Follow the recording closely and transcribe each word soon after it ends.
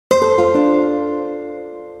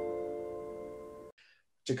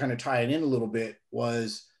to kind of tie it in a little bit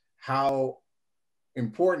was how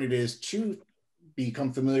important it is to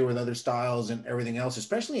become familiar with other styles and everything else,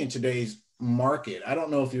 especially in today's market. I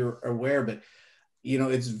don't know if you're aware, but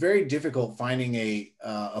it's very difficult finding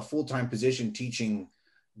a full-time position teaching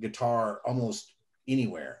guitar almost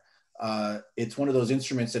anywhere. It's one of those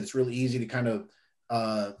instruments that it's really easy to kind of,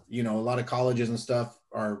 a lot of colleges and stuff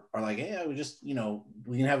are like, yeah, we just,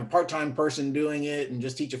 we can have a part-time person doing it and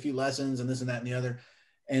just teach a few lessons and this and that and the other.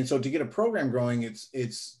 And so to get a program growing,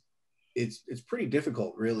 it's pretty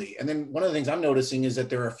difficult, really. And then one of the things I'm noticing is that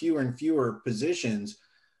there are fewer and fewer positions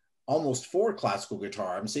almost for classical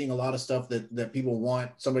guitar. I'm seeing a lot of stuff that people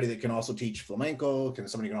want somebody that can also teach flamenco,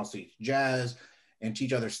 somebody can also teach jazz and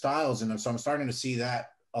teach other styles. And so I'm starting to see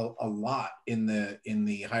that a lot in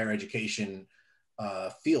the higher education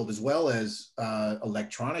field, as well as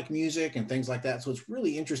electronic music and things like that. So it's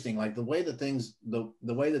really interesting, like the way that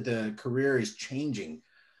the way that the career is changing.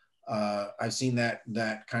 I've seen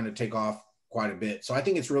that kind of take off quite a bit. So I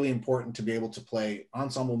think it's really important to be able to play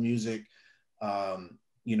ensemble music,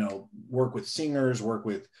 work with singers, work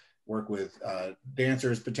with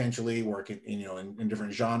dancers, potentially work in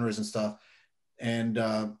different genres and stuff. And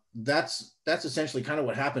that's essentially kind of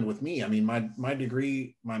what happened with me. I mean, my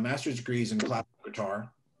master's degree is in classical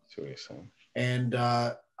guitar. And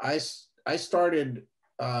I started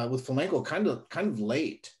with flamenco kind of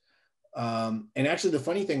late. And actually the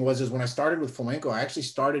funny thing is when I started with flamenco, I actually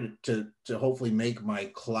started to hopefully make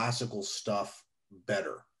my classical stuff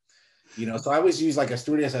better. So I always use like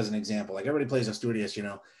Asturias as an example. Like everybody plays Asturias,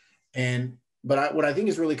 but what I think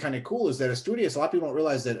is really kind of cool is that Asturias, a lot of people don't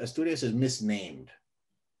realize that Asturias is misnamed,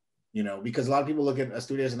 because a lot of people look at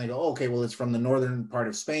Asturias and they go, oh, okay, well, it's from the northern part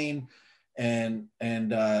of Spain. And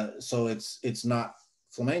so it's not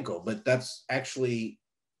flamenco, but that's actually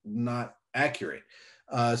not accurate.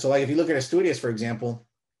 So like if you look at Asturias, for example,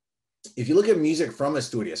 if you look at music from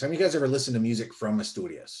Asturias, how many of you guys ever listened to music from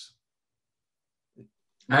Asturias?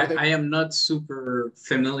 I am not super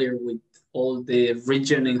familiar with all the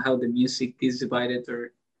region and how the music is divided.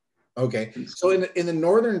 Okay, so in the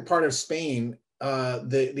northern part of Spain,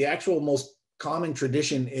 the actual most common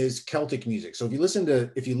tradition is Celtic music. So if you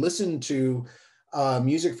listen to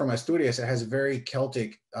music from Asturias, it has a very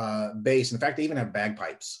Celtic base. In fact, they even have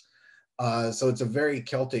bagpipes. So it's a very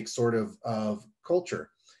Celtic sort of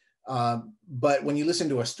culture. But when you listen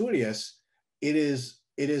to Asturias, it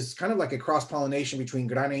is kind of like a cross-pollination between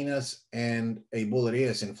Granaínas and a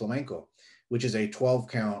Bulerías in flamenco, which is a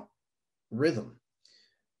 12-count rhythm.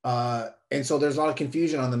 And so there's a lot of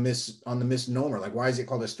confusion on the misnomer. Like, why is it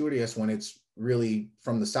called Asturias when it's really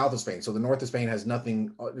from the south of Spain? So the north of Spain has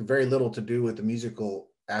very little to do with the musical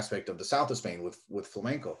aspect of the south of Spain with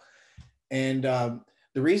flamenco. And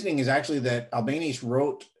the reasoning is actually that Albéniz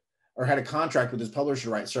wrote or had a contract with his publisher to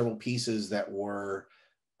write several pieces that were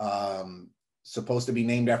supposed to be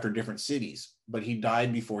named after different cities, but he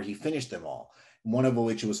died before he finished them all. One of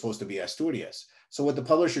which was supposed to be Asturias. So what the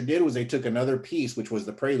publisher did was they took another piece, which was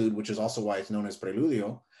the prelude, which is also why it's known as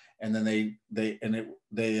Preludio, and then they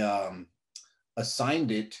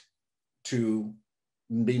assigned it to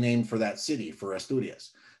be named for that city, for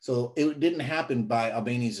Asturias. So it didn't happen by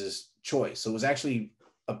Albéniz's choice. So it was actually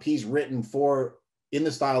a piece written in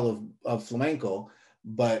the style of flamenco,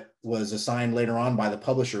 but was assigned later on by the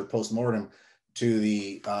publisher post-mortem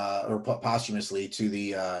to or posthumously to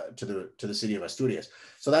the city of Asturias.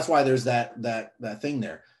 So that's why there's that thing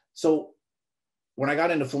there. So when I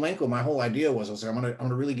got into flamenco, my whole idea was I was like, I'm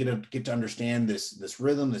gonna really get to understand this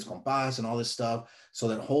rhythm, this compás, and all this stuff, so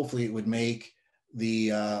that hopefully it would make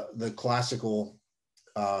the classical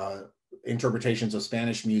interpretations of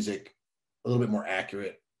Spanish music a little bit more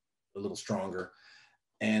accurate, a little stronger.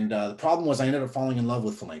 And the problem was I ended up falling in love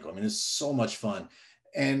with flamenco. I mean, it's so much fun.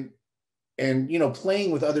 And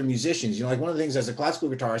playing with other musicians, like one of the things as a classical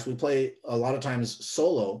guitarist, we play a lot of times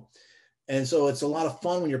solo. And so it's a lot of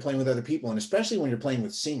fun when you're playing with other people, and especially when you're playing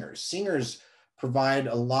with singers. Singers provide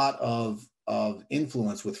a lot of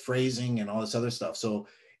influence with phrasing and all this other stuff. So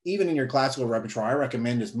even in your classical repertoire, I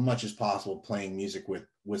recommend as much as possible playing music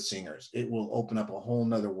with singers. It will open up a whole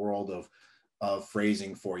nother world of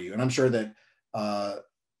phrasing for you. And I'm sure that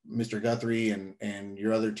Mr. Guthrie and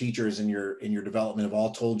your other teachers in your development have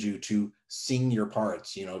all told you to sing your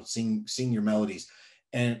parts, sing your melodies.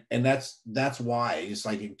 And that's why it's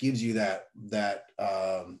like, it gives you that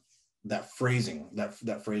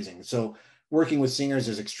phrasing. So working with singers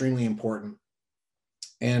is extremely important.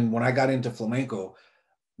 And when I got into flamenco,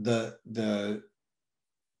 it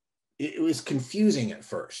was confusing at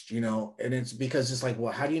first, and it's because it's like,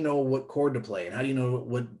 well, how do you know what chord to play, and how do you know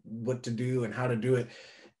what to do and how to do it?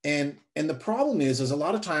 And the problem is a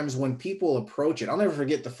lot of times when people approach it, I'll never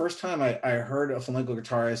forget the first time I heard a flamenco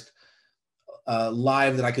guitarist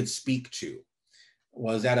live that I could speak to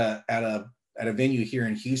was at a venue here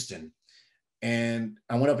in Houston. And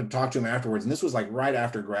I went up and talked to him afterwards. And this was like right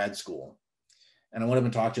after grad school. And I went up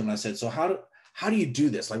and talked to him and I said, so how do you do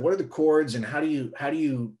this? Like, what are the chords and how do you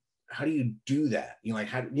do that? You know, like,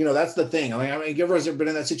 how, you know, that's the thing. I mean, everyone's ever been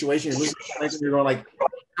in that situation. You're listening to you're going like,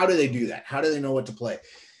 how do they do that? How do they know what to play?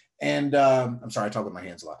 And I'm sorry, I talk with my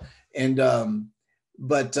hands a lot. And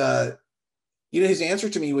but you know, his answer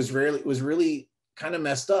to me was really kind of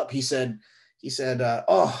messed up. He said,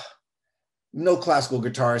 oh, no classical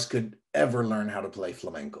guitarist could ever learn how to play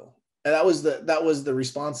flamenco. And that was the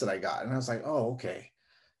response that I got. And I was like, oh, okay.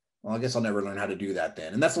 Well, I guess I'll never learn how to do that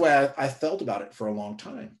then. And that's the way I felt about it for a long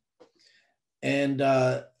time. And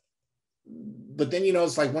but then, you know,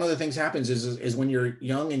 it's like one of the things happens is when you're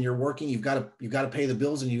young and you're working, you've got to pay the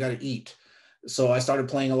bills and you got to eat. So I started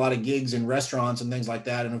playing a lot of gigs in restaurants and things like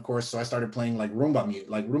that. And of course, so I started playing like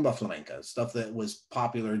rumba flamenca, stuff that was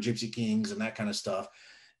popular, Gypsy Kings and that kind of stuff.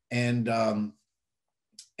 And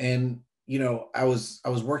you know, I was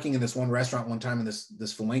working in this one restaurant one time, and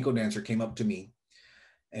this flamenco dancer came up to me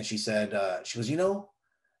and she said, she goes, you know,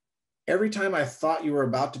 every time I thought you were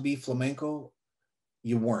about to be flamenco,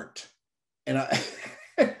 you weren't. And I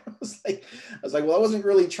was like, well, I wasn't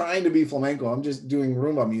really trying to be flamenco. I'm just doing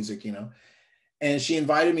rumba music, you know. And she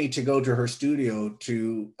invited me to go to her studio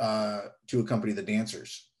to accompany the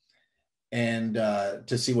dancers and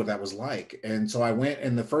to see what that was like. And so I went,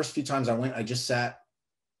 and the first few times I went, I just sat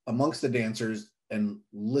amongst the dancers and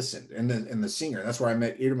listened. And the singer, that's where I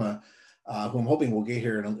met Irma, who I'm hoping we'll get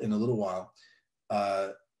here in a little while.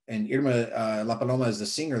 And Irma La Paloma is the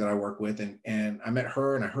singer that I work with. And I met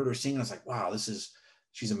her and I heard her sing. And I was like, wow,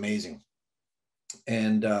 she's amazing.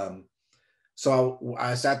 And so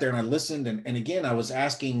I sat there and I listened. And again, I was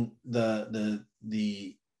asking the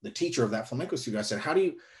teacher of that flamenco studio, I said, how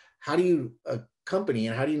do you accompany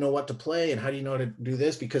and how do you know what to play and how do you know how to do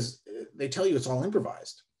this? Because they tell you it's all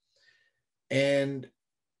improvised. And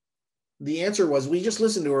the answer was, we just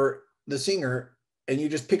listen to her, the singer, and you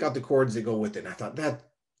just pick out the chords that go with it. And I thought that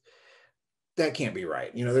can't be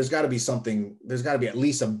right. You know, there's got to be something, there's got to be at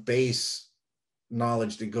least a base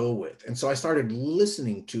knowledge to go with. And so I started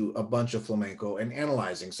listening to a bunch of flamenco and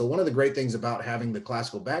analyzing. So one of the great things about having the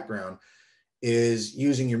classical background is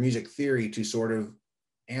using your music theory to sort of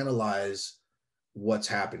analyze what's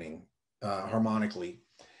happening harmonically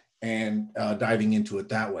and diving into it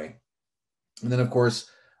that way. And then of course,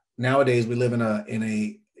 nowadays we live in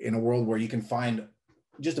a world where you can find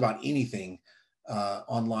just about anything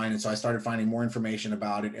online. And so I started finding more information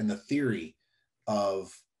about it and the theory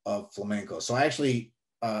of flamenco. So I actually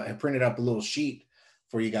have printed up a little sheet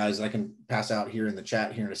for you guys that I can pass out here in the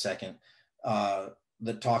chat here in a second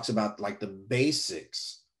that talks about like the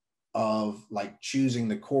basics of like choosing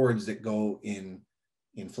the chords that go in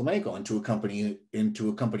flamenco and to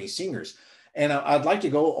accompany singers. And I'd like to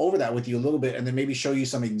go over that with you a little bit and then maybe show you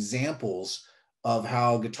some examples of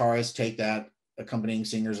how guitarists take that accompanying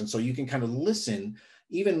singers. And so you can kind of listen,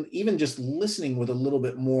 even just listening with a little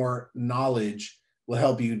bit more knowledge will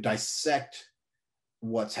help you dissect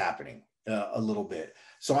what's happening a little bit.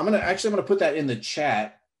 So I'm gonna put that in the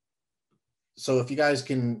chat. So if you guys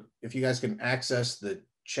can access the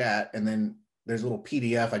chat, and then there's a little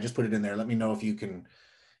PDF, I just put it in there. Let me know if you can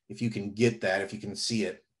get that, if you can see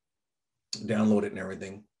it, download it and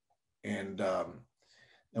everything. And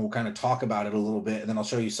we'll kind of talk about it a little bit, and then I'll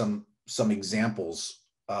show you some examples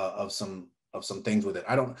of some things with it.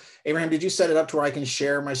 Abraham, did you set it up to where I can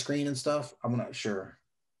share my screen and stuff? I'm not sure.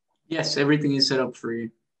 Yes, everything is set up for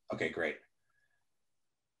you. Okay, great.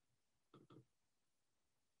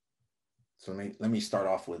 So let me start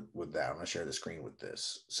off with that. I'm gonna share the screen with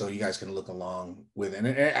this, so you guys can look along with it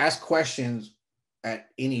and ask questions at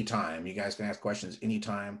any time. You guys can ask questions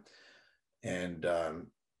anytime, and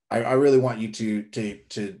I really want you to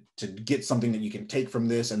get something that you can take from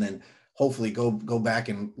this, and then hopefully go back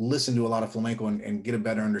and listen to a lot of flamenco and get a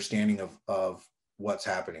better understanding of what's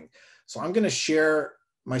happening. So I'm going to share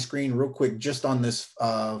my screen real quick just on this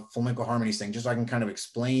flamenco harmonies thing, just so I can kind of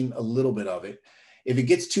explain a little bit of it. If it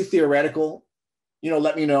gets too theoretical, you know,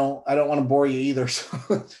 let me know. I don't want to bore you either,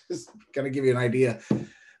 so just kind of give you an idea.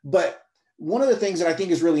 But one of the things that I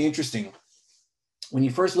think is really interesting when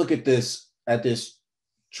you first look at this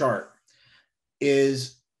chart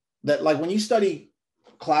is that, like, when you study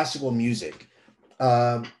classical music,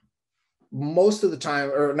 most of the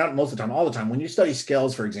time, or not most of the time, all the time, when you study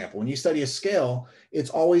scales, for example, when you study a scale,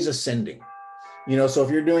 it's always ascending. You know, so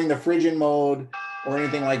if you're doing the Phrygian mode, or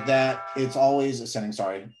anything like that. It's always ascending.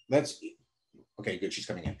 Sorry, that's okay. Good, she's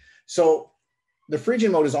coming in. So the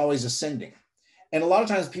Phrygian mode is always ascending, and a lot of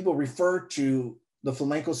times people refer to the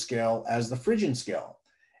flamenco scale as the Phrygian scale.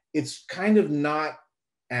 It's kind of not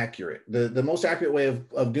accurate. The most accurate way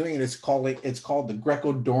of doing it is called the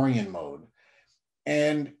Greco-Dorian mode.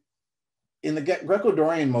 And in the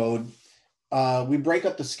Greco-Dorian mode, we break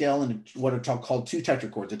up the scale into what are called two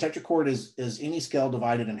tetrachords. A tetrachord is any scale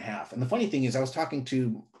divided in half. And the funny thing is, I was talking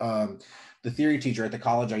to the theory teacher at the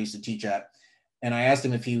college I used to teach at, and I asked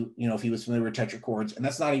him if he was familiar with tetrachords. And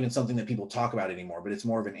that's not even something that people talk about anymore, but it's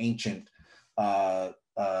more of an ancient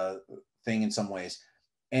thing in some ways.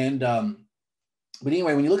 And but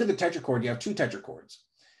anyway, when you look at the tetrachord, you have two tetrachords.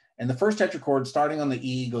 And the first tetrachord starting on the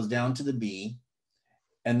E goes down to the B.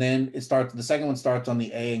 And then the second one starts on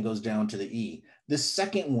the A and goes down to the E. This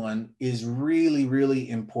second one is really,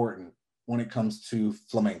 really important when it comes to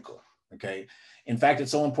flamenco, okay? In fact,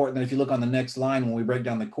 it's so important that if you look on the next line, when we break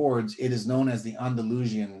down the chords, it is known as the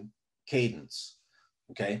Andalusian cadence,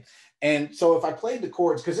 okay? And so if I played the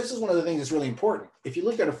chords, because this is one of the things that's really important. If you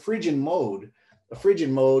look at a Phrygian mode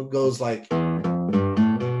goes like,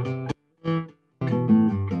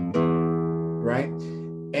 right?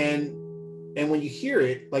 And when you hear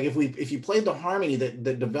it, like if you played the harmony that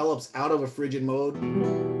develops out of a Phrygian mode,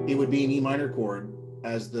 it would be an E minor chord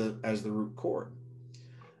as the root chord.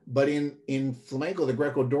 But in flamenco, the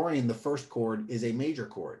Greco-Dorian, the first chord is a major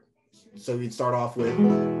chord. So you'd start off with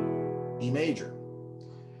E major.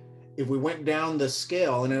 If we went down the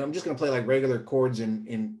scale, and I'm just going to play like regular chords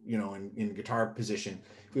in guitar position.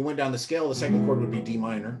 If we went down the scale, the second chord would be D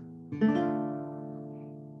minor,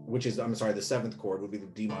 which is, I'm sorry, the seventh chord would be the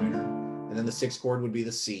D minor. And then the sixth chord would be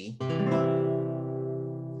the C.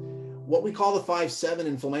 What we call the 5/7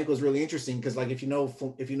 in flamenco is really interesting because, like, if you know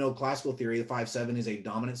classical theory, the 5/7 is a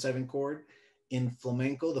dominant 7 chord. In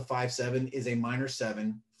flamenco, the 5/7 is a minor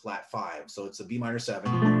 7 flat 5. So it's a B minor 7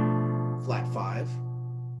 flat 5.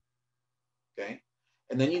 Okay,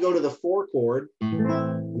 and then you go to the 4 chord,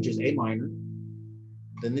 which is A minor,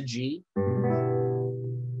 then the G.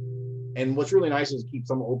 And what's really nice is keep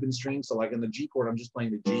some open strings. So like in the G chord, I'm just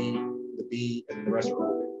playing the G, the B, and the rest are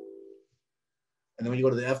open. And then when you go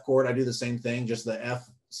to the F chord, I do the same thing, just the F,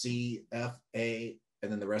 C, F, A,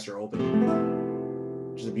 and then the rest are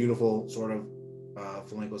open, which is a beautiful sort of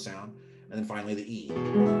flamenco sound. And then finally the E.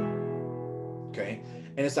 Okay,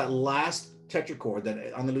 and it's that last tetrachord, that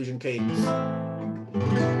Andalusian cadence,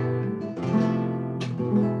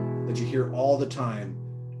 that you hear all the time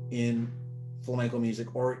in flamenco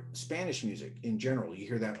music or Spanish music in general. You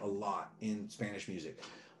hear that a lot in Spanish music.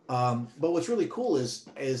 But what's really cool is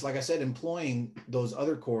like I said, employing those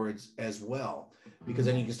other chords as well, because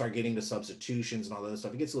then you can start getting to substitutions and all that other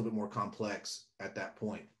stuff. It gets a little bit more complex at that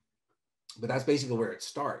point. But that's basically where it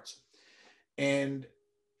starts. And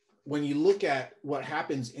when you look at what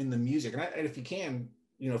happens in the music, and if you can,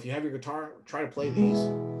 if you have your guitar, try to play these.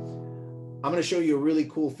 I'm going to show you a really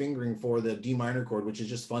cool fingering for the D minor chord, which is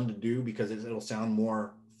just fun to do because it'll sound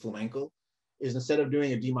more flamenco. Is instead of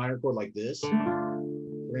doing a D minor chord like this,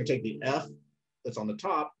 we're going to take the F that's on the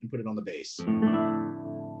top and put it on the bass.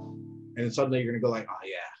 And then suddenly you're going to go like, oh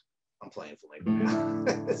yeah, I'm playing flamenco now.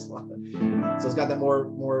 It's fun. So it's got that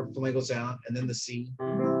more flamenco sound. And then the C.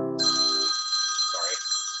 Sorry.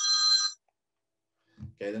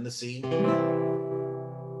 Okay, then the C.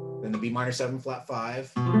 Then the B minor 7 flat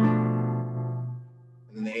 5.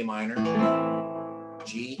 And then the A minor,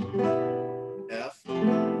 G, F,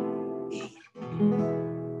 E.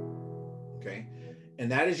 Okay,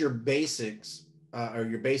 and that is your basics, or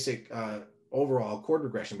your basic overall chord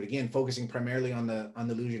progression. But again, focusing primarily on the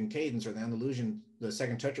Andalusian cadence, or the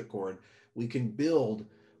second tetrachord, we can build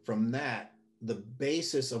from that the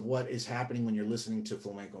basis of what is happening when you're listening to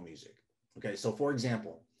flamenco music. Okay, so for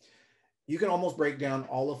example, you can almost break down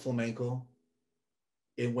all of flamenco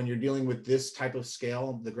when you're dealing with this type of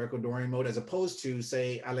scale, the Greco-Dorian mode, as opposed to,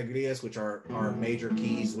 say, alegrias, which are major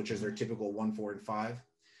keys, which is their typical 1, 4, and 5.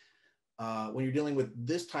 When you're dealing with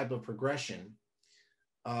this type of progression,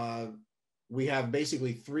 we have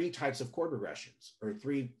basically 3 types of chord progressions, or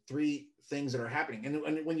three things that are happening.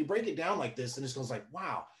 And when you break it down like this, then it goes like,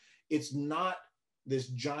 wow, it's not this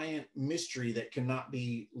giant mystery that cannot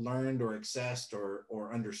be learned or accessed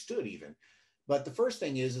or understood even. But the first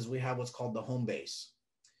thing is we have what's called the home base.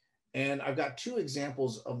 And I've got 2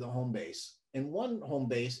 examples of the home base. And one home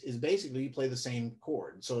base is basically you play the same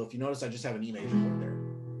chord. So if you notice, I just have an E major chord there.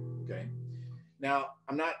 Okay. Now,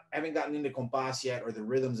 I haven't gotten into compás yet or the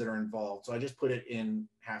rhythms that are involved. So I just put it in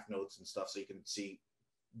half notes and stuff so you can see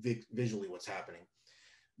visually what's happening.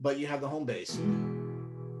 But you have the home base.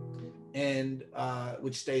 and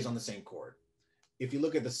which stays on the same chord. If you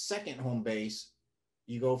look at the second home bass,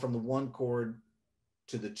 you go from the 1 chord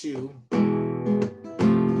to the 2.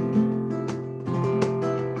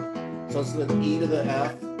 So it's the E to the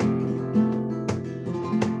F.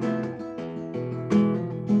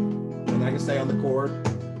 And I can stay on the chord.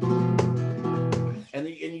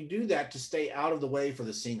 And you do that to stay out of the way for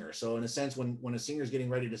the singer. So in a sense, when a singer is getting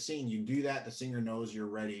ready to sing, you do that, the singer knows you're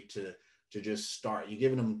ready to just start. You're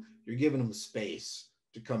giving them space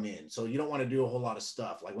to come in. So you don't want to do a whole lot of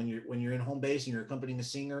stuff. Like when you're in home base and you're accompanying a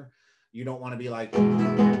singer, you don't want to be like, you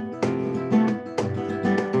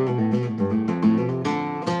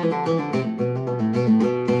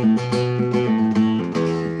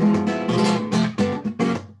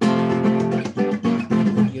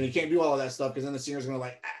can't do all of that stuff, because then the singer's going to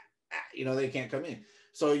like, they can't come in.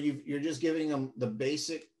 So you're just giving them the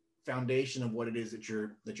basic foundation of what it is that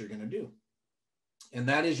you're going to do. And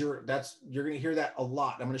you're going to hear that a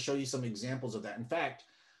lot. I'm going to show you some examples of that. In fact,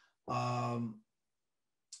 I'll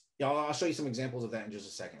show you some examples of that in just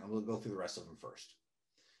a second. I'm going to go through the rest of them first.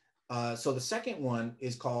 So the second one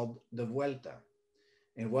is called the vuelta.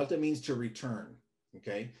 And vuelta means to return,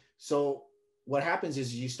 okay? So what happens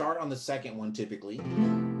is you start on the second one typically.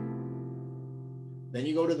 Then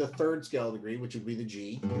you go to the third scale degree, which would be the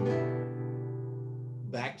G.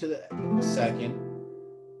 Back to the second,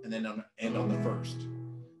 and then end on the first.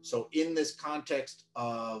 So in this context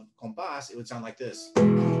of compás, it would sound like this.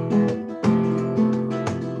 And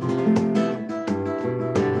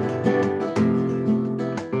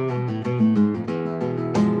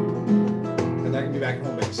that can be back in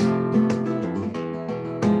home base.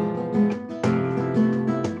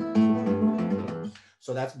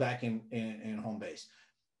 So that's back in home base.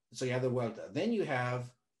 So you have the vuelta. Then you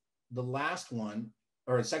have the last one,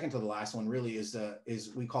 or second to the last one really, is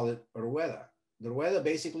we call it rueda. The rueda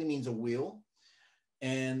basically means a wheel,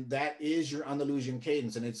 and that is your Andalusian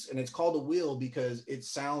cadence, and it's called a wheel because it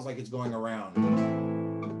sounds like it's going around.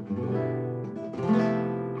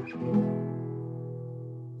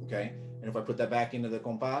 Okay, and if I put that back into the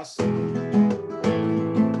compás,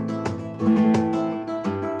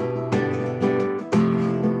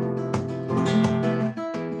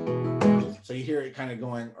 so you hear it kind of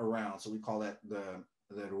going around. So we call that the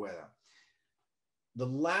rueda. The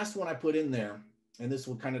last one I put in there, and this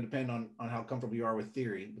will kind of depend on how comfortable you are with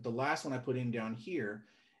theory, but the last one I put in down here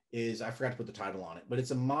is, I forgot to put the title on it, but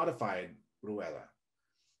it's a modified rueda.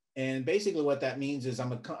 And basically what that means is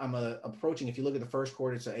I'm approaching, if you look at the first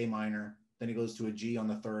chord, it's an A minor, then it goes to a G on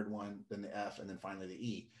the third one, then the F, and then finally the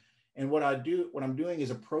E. And what I'm doing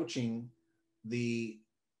is approaching the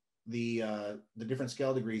different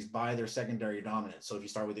scale degrees by their secondary dominance. So if you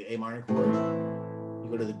start with the A minor chord, you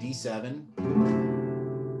go to the D7,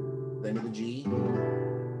 then to the G,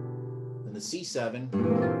 then the C7,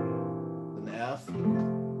 then the F,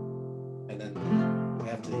 and then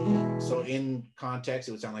F to the E. So in context,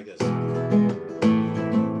 it would sound like this.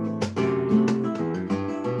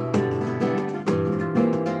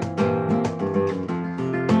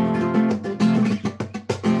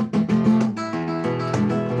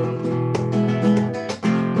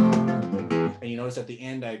 Notice at the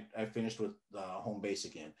end, I finished with home bass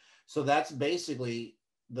again. So that's basically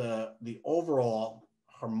the overall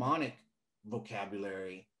harmonic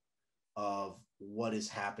vocabulary of what is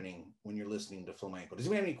happening when you're listening to flamenco. Does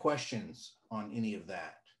anyone have any questions on any of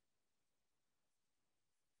that?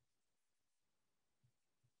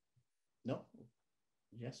 No?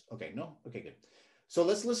 Yes? Okay, no? Okay, good. So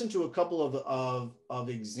let's listen to a couple of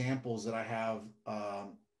examples that I have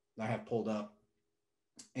pulled up.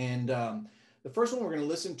 And the first one we're going to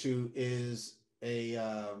listen to is a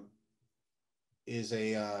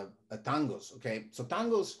tangos. Okay, so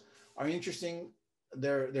tangos are interesting.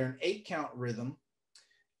 They're an 8-count rhythm,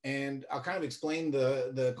 and I'll kind of explain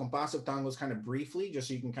the compás of tangos kind of briefly, just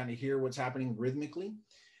so you can kind of hear what's happening rhythmically,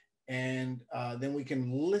 and then we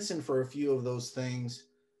can listen for a few of those things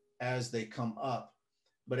as they come up.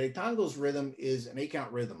 But a tango's rhythm is an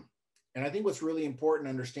 8-count rhythm, and I think what's really important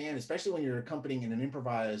to understand, especially when you're accompanying in an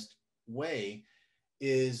improvised way,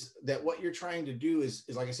 is that what you're trying to do is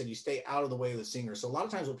like I said, you stay out of the way of the singer. So a lot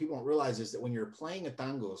of times what people don't realize is that when you're playing a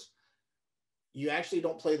tangos, you actually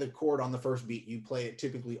don't play the chord on the first beat. You play it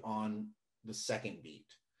typically on the second beat.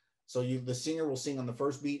 So the singer will sing on the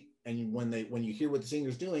first beat, and when you hear what the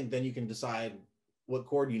singer's doing, then you can decide what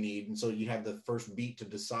chord you need. And so you have the first beat to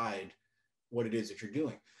decide what it is that you're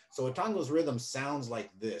doing. So a tango's rhythm sounds like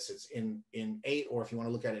this. It's in 8, or if you want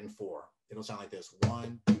to look at it in 4, it'll sound like this: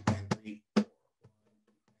 1, 2, and 3.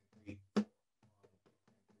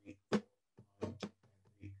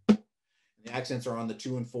 accents are on the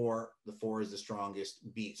 2 and 4. The 4 is the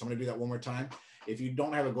strongest beat. So I'm gonna do that one more time. If you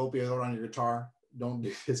don't have a golpeador on your guitar, don't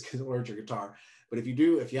do this because it'll hurt your guitar. But if you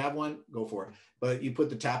do, if you have one, go for it. But you put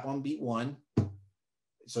the tap on beat 1.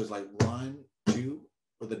 So it's like 1, 2,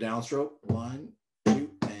 with the downstroke, 1,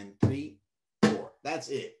 2, and 3, 4. That's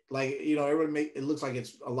it. Like, you know, everybody it looks like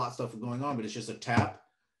it's a lot of stuff going on, but it's just a tap,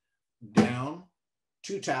 down,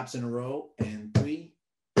 2 taps in a row, and 3,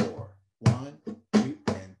 4. 1, 2,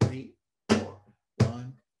 and 3, 4.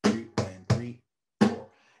 1, 2, and 3, 4.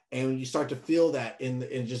 And when you start to feel that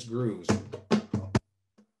in just grooves.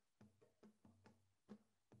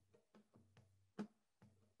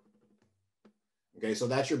 Okay, so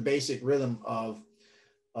that's your basic rhythm of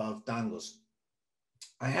tangos.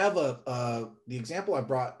 I have the example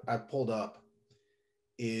I pulled up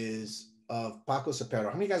is of Paco Cepero.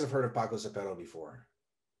 How many of you guys have heard of Paco Cepero before?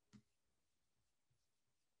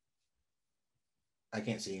 I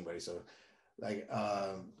can't see anybody, so like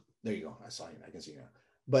there you go. I saw you. I can see you now.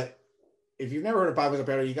 But if you've never heard of Paco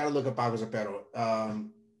Cepero, you got to look at Paco Cepero.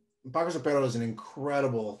 Paco Cepero is an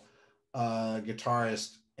incredible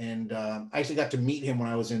guitarist. And I actually got to meet him when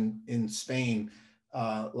I was in Spain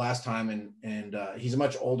last time, and he's a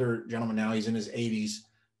much older gentleman now. He's in his 80s,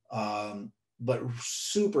 but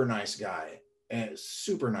super nice guy, and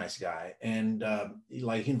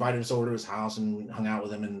he invited us over to his house and hung out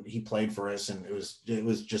with him, and he played for us, and it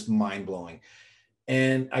was just mind blowing.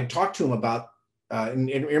 And I talked to him about, and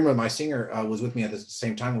Irma, my singer, was with me at the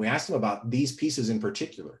same time. And we asked him about these pieces in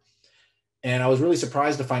particular, and I was really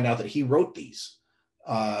surprised to find out that he wrote these.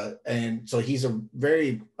 And so he's a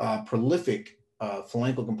very prolific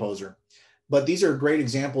flamenco composer, but these are great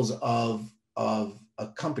examples of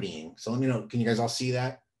accompanying. So let me know, can you guys all see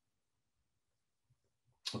that?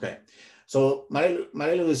 Okay, so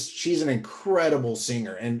Marilu she's an incredible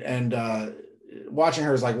singer, and watching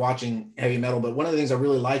her is like watching heavy metal, but one of the things I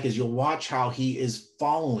really like is you'll watch how he is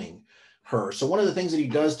following her. So one of the things that he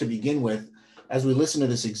does to begin with, as we listen to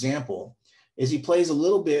this example, is he plays a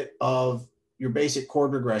little bit of your basic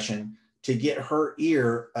chord progression to get her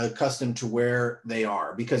ear accustomed to where they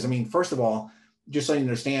are. Because I mean, first of all, just so you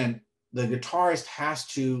understand, the guitarist has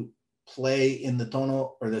to play in the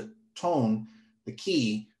tono or the tone, the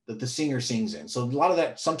key that the singer sings in. So a lot of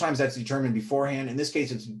that, sometimes that's determined beforehand. In this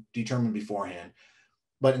case, it's determined beforehand,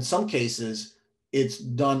 but in some cases it's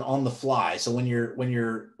done on the fly. So when you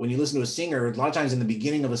listen to a singer, a lot of times in the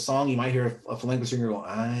beginning of a song, you might hear a flamenco singer go,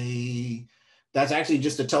 "I." That's actually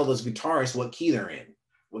just to tell those guitarists what key they're in,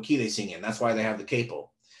 what key they sing in. That's why they have the capo.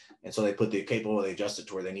 And so they put the capo, they adjust it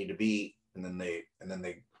to where they need to be, and then they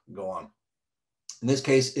go on. In this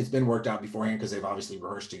case, it's been worked out beforehand because they've obviously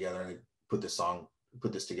rehearsed together and they put this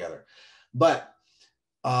together. But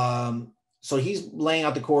so he's laying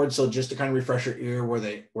out the chords, so just to kind of refresh your ear where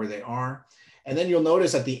they are. And then you'll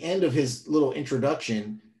notice at the end of his little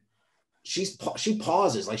introduction, she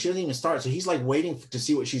pauses, like she doesn't even start. So he's like waiting to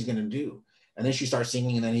see what she's gonna do. And then she starts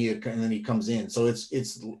singing, and then he comes in. So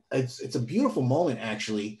it's a beautiful moment,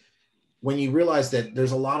 actually, when you realize that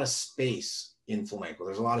there's a lot of space in flamenco.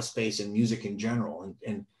 There's a lot of space in music in general,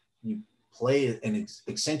 and you play and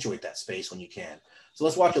accentuate that space when you can. So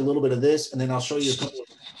let's watch a little bit of this, and then I'll show you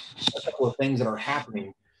a couple of things that are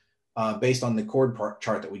happening based on the chord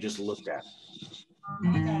chart that we just looked at.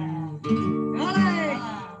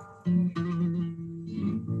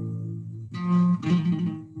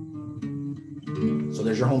 So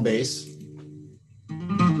there's your home base.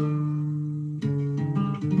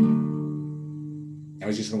 I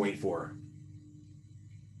was just gonna wait for her.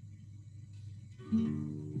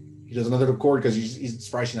 He does another chord because he's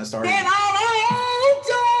surprised she's not starting.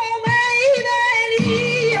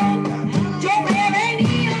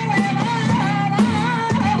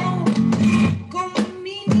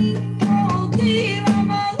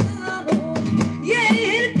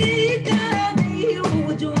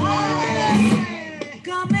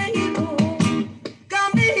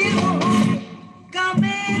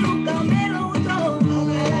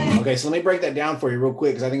 Okay, so let me break that down for you real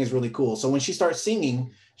quick because I think it's really cool. So when she starts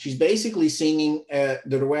singing, she's basically singing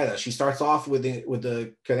the rueda. She starts off with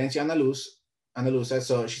the cadencia Andaluz.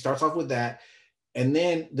 So she starts off with that, and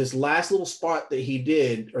then this last little spot that he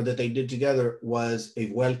did or that they did together was a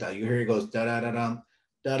vuelta. You hear it goes da da da dum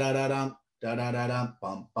da da da dum da da da dum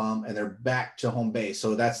bum bum, and they're back to home base.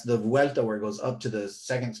 So that's the vuelta where it goes up to the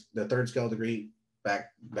third scale degree,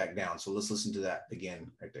 back down. So let's listen to that again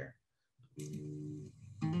right there.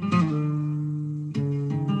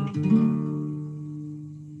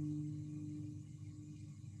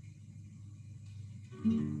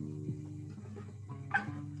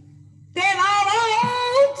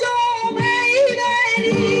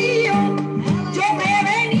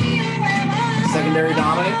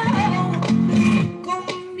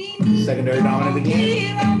 secondary dominant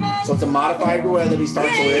again. So it's a modified rueda that he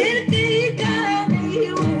starts with.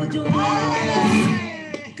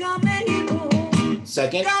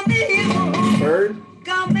 Second, third,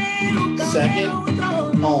 second,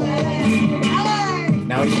 home.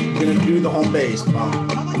 Now he's gonna do the home bass.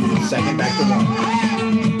 Second, back to one.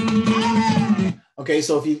 Okay,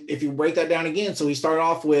 so if you break that down again, so we start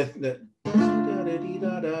off with the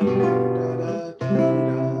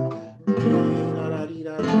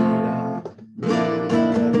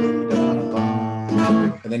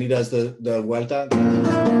and then he does the vuelta.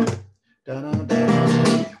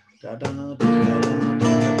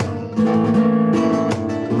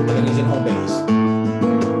 And then he's in home bass.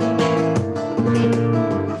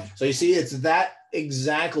 So you see, it's that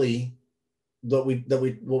exactly what we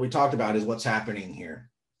talked about is what's happening here.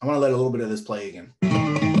 I want to let a little bit of this play again.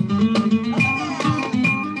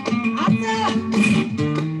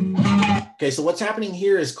 Okay, so what's happening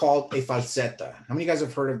here is called a falsetta. How many of you guys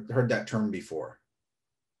have heard that term before?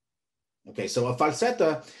 Okay, so a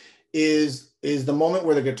falsetta is the moment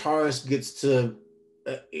where the guitarist gets to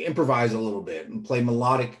improvise a little bit and play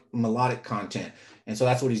melodic content. And so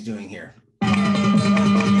that's what he's doing here.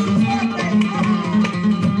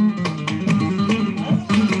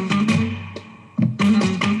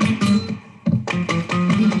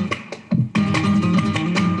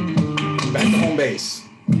 Back to home bass.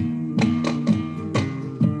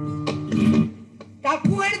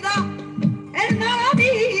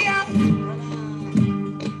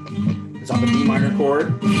 It's on the D minor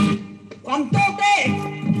chord.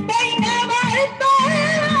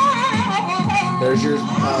 There's your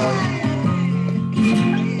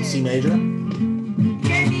C major,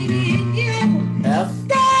 F,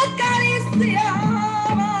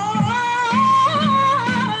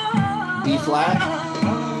 B flat,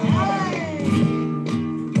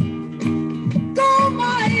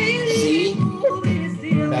 C,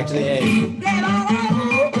 back to the A.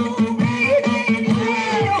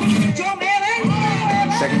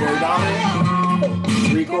 Secondary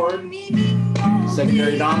dominant, 3 chord,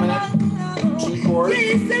 secondary dominant, 2 chord,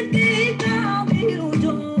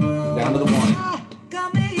 down to the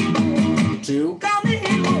 1, 2,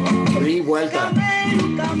 3, vuelta,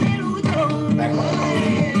 back home.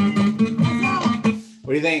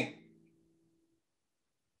 What do you think?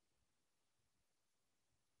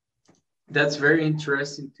 That's very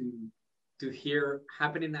interesting to hear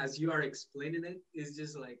happening as you are explaining it. It's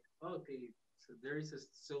just like, okay, so there is a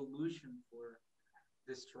solution for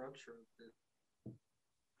the structure of this.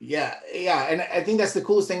 Yeah, and I think that's the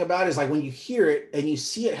coolest thing about it is like when you hear it and you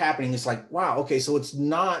see it happening, it's like, wow, okay, so it's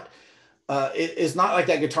not it's not like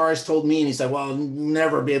that guitarist told me and he said, well, I'll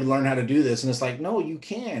never be able to learn how to do this. And it's like, no, you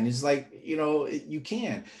can. It's like, you know, you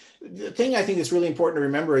can. The thing I think that's really important to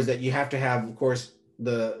remember is that you have to have, of course,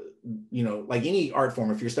 you know, like any art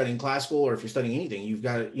form, if you're studying classical or if you're studying anything, you've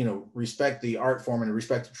got to, you know, respect the art form and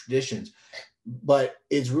respect the traditions. But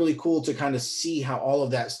it's really cool to kind of see how all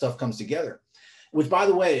of that stuff comes together. Which, by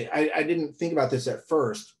the way, I didn't think about this at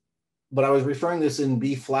first, but I was referring this in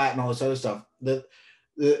B flat and all this other stuff.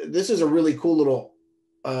 This is a really cool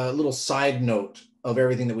little side note of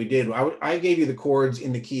everything that we did. I gave you the chords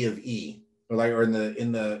in the key of E, or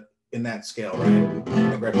in that scale, right?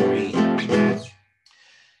 The Greco E.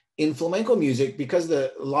 In flamenco music, because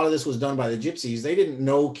a lot of this was done by the gypsies, they didn't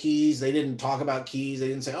know keys. They didn't talk about keys. They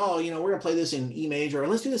didn't say, oh, you know, we're gonna play this in E major, or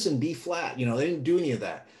let's do this in B flat. You know, they didn't do any of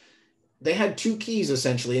that. They had 2 keys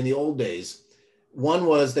essentially in the old days. One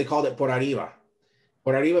was, they called it por arriba.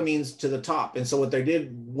 Por arriba means to the top. And so what they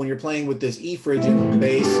did when you're playing with this E Phrygian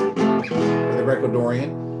bass, or the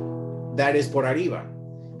Greco-Dorian, that is por arriba.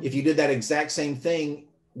 If you did that exact same thing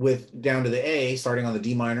with down to the A, starting on the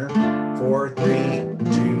D minor, 4, 3,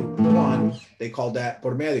 2, 1, they called that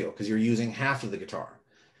por medio because you're using half of the guitar.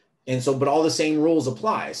 And so, but all the same rules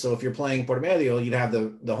apply. So if you're playing por medio, you'd have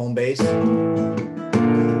the home bass.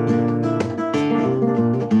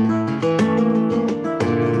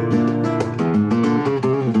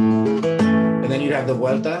 You'd have the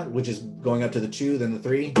vuelta, which is going up to the 2, then the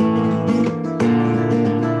 3.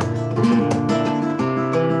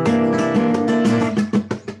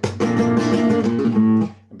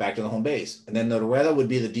 And back to the home bass. And then the rueda would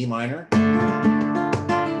be the D minor,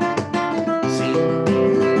 C, B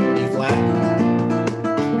flat,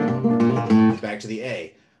 back to the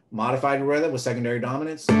A. Modified rueda with secondary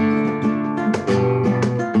dominance.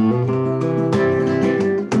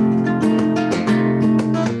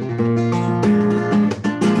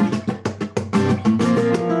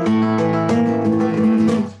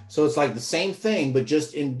 So it's like the same thing, but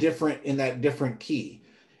just in that different key.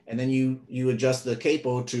 and then you adjust the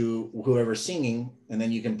capo to whoever's singing, and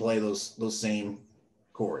then you can play those same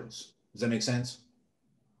chords. Does that make sense?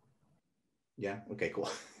 Yeah. Okay. Cool.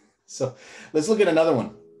 So let's look at another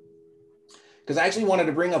one, because I actually wanted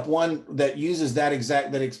to bring up one that uses that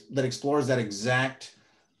exact that explores that exact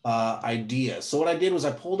idea. So what I did was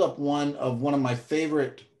I pulled up one of my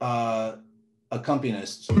favorite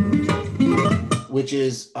accompanists, which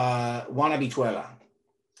is Juan Habituela.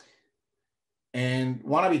 And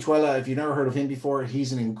Juan Habituela, if you've never heard of him before,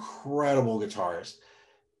 he's an incredible guitarist.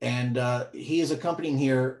 And he is accompanying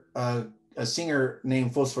here a singer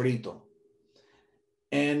named Fosforito.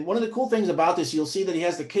 And one of the cool things about this, you'll see that he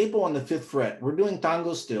has the capo on the 5th fret. We're doing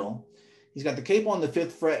tangos still. He's got the capo on the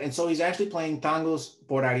 5th fret. And so he's actually playing tangos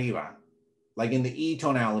por arriba, like in the E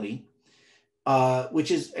tonality,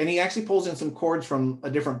 which is, and he actually pulls in some chords from a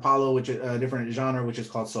different palo, which a different genre, which is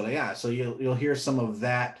called soleá. So you'll hear some of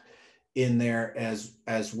that in there as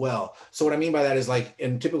well. So what I mean by that is, like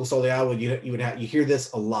in typical soleá, you hear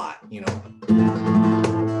this a lot, you know.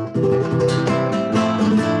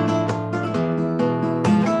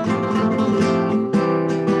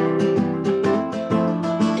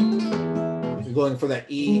 You're going for that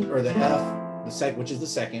E or the F, which is the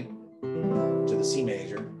second, to the C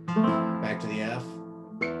major, back to the F,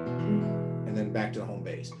 and then back to the home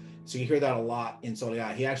bass. So you hear that a lot in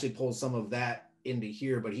soleá. He actually pulls some of that into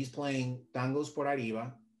here, but he's playing tangos por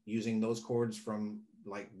arriba using those chords from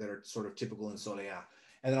that are sort of typical in soleá.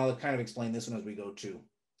 And then I'll kind of explain this one as we go too.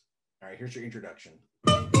 All right, here's your introduction.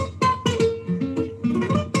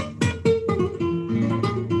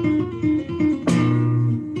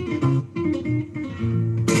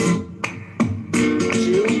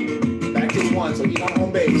 Two, back to the one, so he's on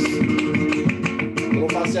home bass. A little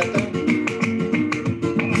falsetto.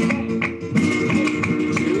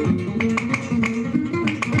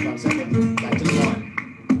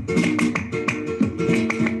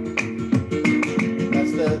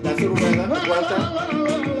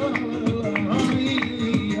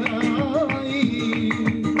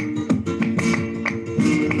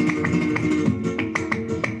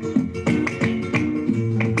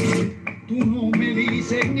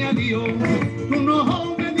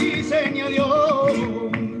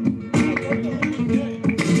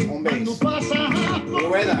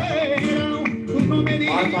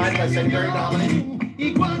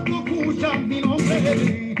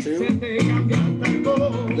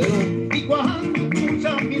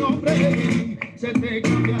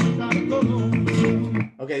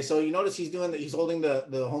 Okay, so you notice he's holding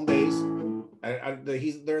the home bass.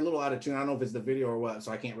 They're a little out of tune. I don't know if it's the video or what,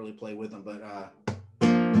 so I can't really play with them, but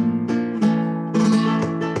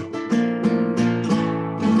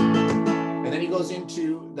and then he goes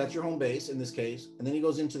into, that's your home bass in this case, and then he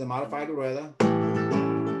goes into the modified rueda.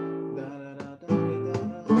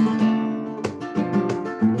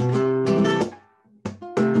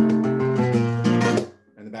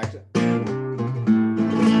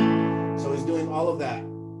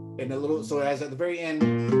 So as at the very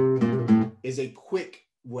end is a quick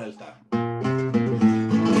vuelta.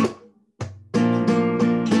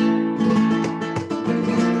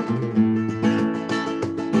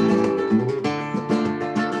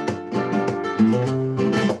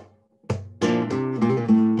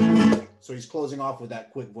 So he's closing off with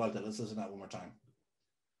that quick vuelta. Let's listen to that one more time.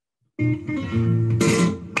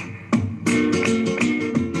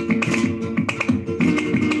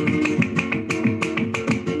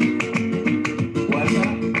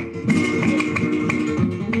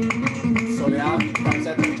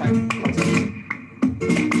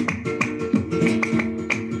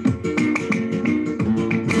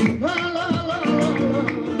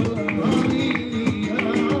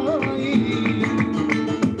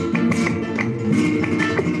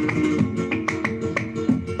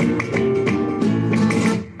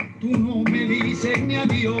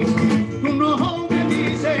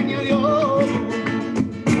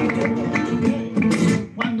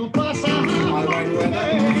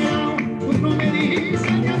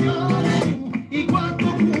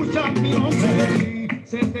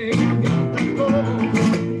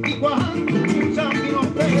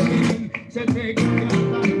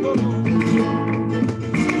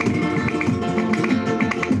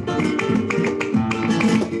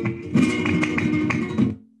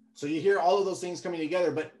 So you hear all of those things coming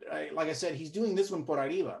together, but like I said, he's doing this one por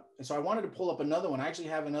arriba. And so I wanted to pull up another one. I actually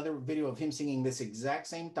have another video of him singing this exact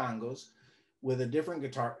same tangos with a different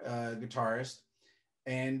guitarist.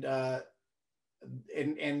 And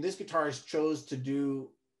this guitarist chose to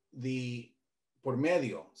do the por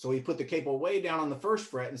medio. So he put the capo way down on the 1st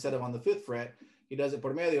fret instead of on the 5th fret. He does it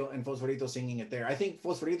por medio, and Fosforito singing it there. I think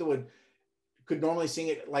Fosforito could normally sing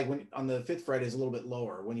it like when on the 5th fret is a little bit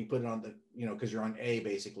lower when you put it on the, you know, because you're on A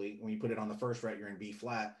basically. When you put it on the 1st fret, you're in B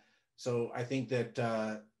flat. So I think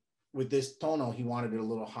that with this tonal, he wanted it a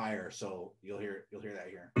little higher. So you'll hear that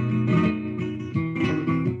here.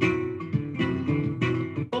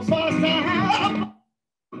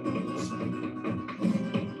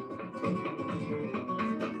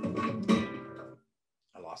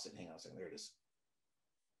 I lost it. Hang on a second. There it is.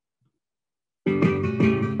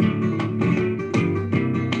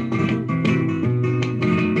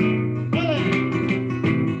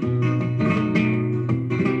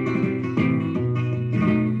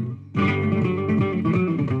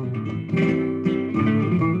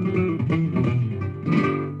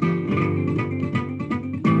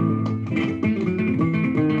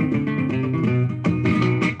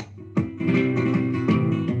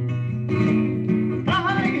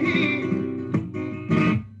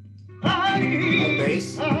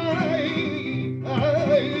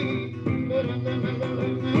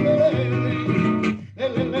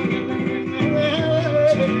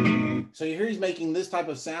 So you hear he's making this type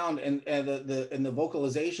of sound and the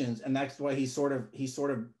vocalizations, and that's why he's sort of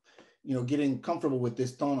you know, getting comfortable with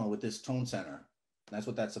this tonal, with this tone center. That's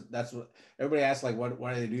what everybody asks, like,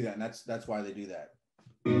 why do they do that? And that's why they do that.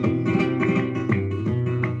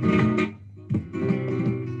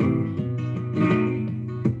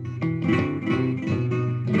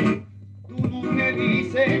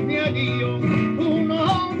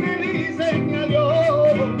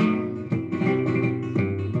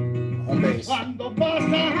 Home base.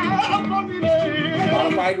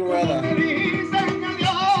 Modified Rueda.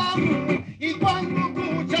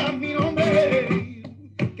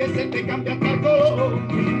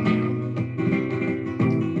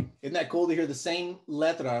 Isn't that cool to hear the same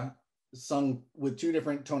letra sung with 2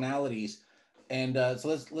 different tonalities? And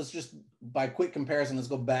so let's just, by quick comparison, let's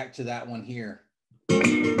go back to that one here.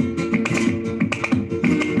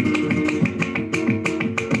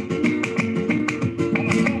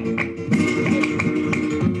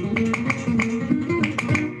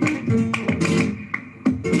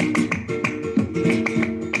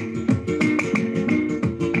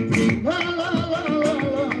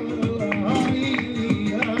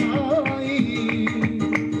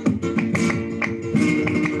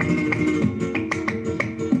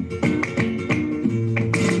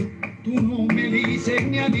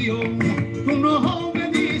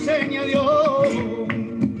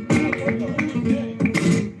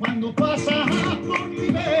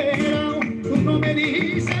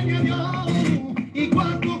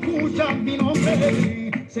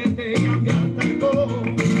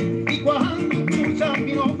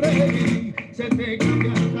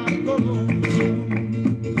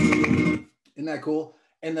 Isn't that cool?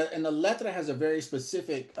 And the letra has a very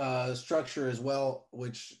specific structure as well,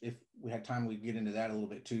 which if we had time, we'd get into that a little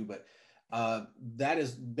bit too. But that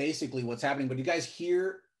is basically what's happening. But you guys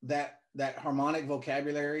hear that harmonic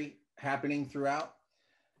vocabulary happening throughout?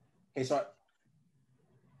 Okay, so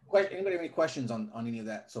anybody have any questions on any of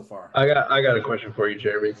that so far? I got a question for you,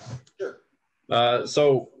 Jeremy. Sure.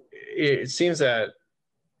 So it seems that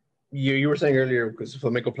you were saying earlier, because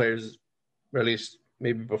flamenco players, or at least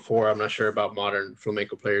maybe before, I'm not sure about modern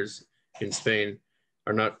flamenco players in Spain,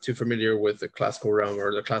 are not too familiar with the classical realm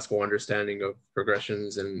or the classical understanding of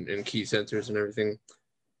progressions and key centers and everything.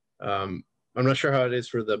 I'm not sure how it is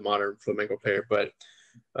for the modern flamenco player, but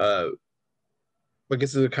I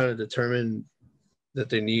guess it kind of determine that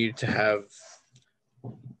they need to have,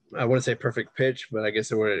 I wouldn't say perfect pitch, but I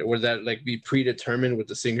guess would that like be predetermined with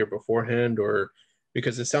the singer beforehand, or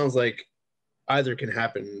because it sounds like either can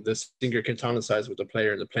happen. The singer can tonicize with the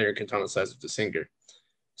player and the player can tonicize with the singer.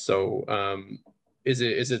 So is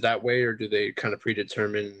it that way, or do they kind of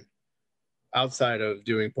predetermine outside of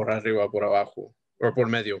doing por arriba, por abajo, or por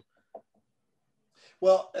medio?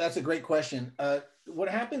 Well, that's a great question. What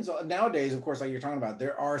happens nowadays, of course, like you're talking about,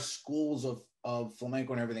 there are schools of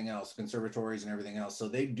flamenco and everything else, conservatories and everything else. So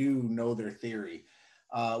they do know their theory.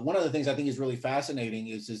 One of the things I think is really fascinating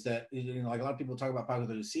is that, you know, like a lot of people talk about Paco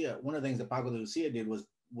de Lucia. One of the things that Paco de Lucia did was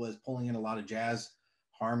pulling in a lot of jazz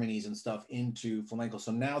harmonies and stuff into flamenco.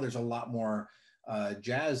 So now there's a lot more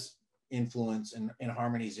jazz influence and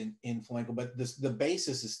harmonies in flamenco, but the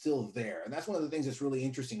basis is still there. And that's one of the things that's really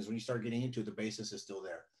interesting, is when you start getting into it, the basis is still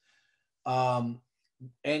there.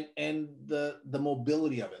 And the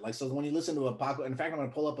mobility of it. Like, so when you listen to a Paco, in fact, I'm going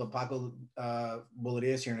to pull up a Paco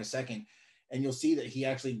Bulerías here in a second, and you'll see that he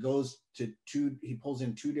actually goes to he pulls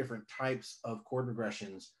in 2 different types of chord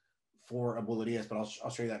progressions for a Bulerías, but I'll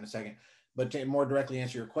show you that in a second. But to more directly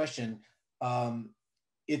answer your question,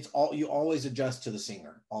 you always adjust to the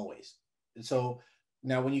singer, always. So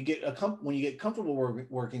Now, when you get comfortable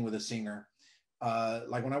working with a singer,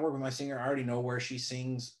 like when I work with my singer, I already know where she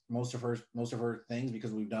sings most of her things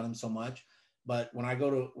because we've done them so much. But when I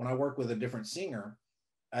work with a different singer,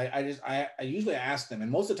 I usually ask them, and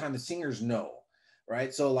most of the time the singers know,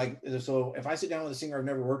 right? So if I sit down with a singer I've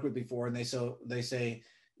never worked with before, and they say,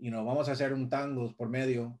 vamos a hacer un tango por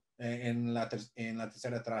medio en la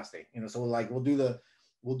tercera traste, so like we'll do the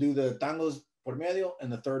tangos por medio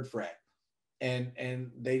and the third fret,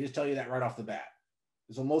 and they just tell you that right off the bat.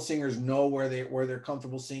 So most singers know where they're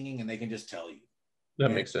comfortable singing, and they can just tell you.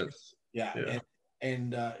 That makes sense. Yeah.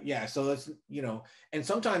 So that's, and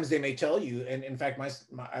sometimes they may tell you, and in fact,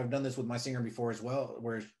 I've done this with my singer before as well,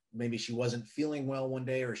 where maybe she wasn't feeling well one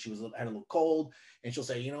day, or she had a little cold, and she'll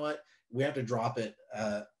say, you know what, we have to drop it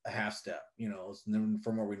a half step,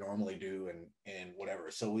 from where we normally do, and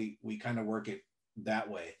whatever. So we kind of work it that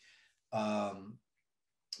way.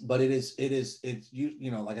 But it's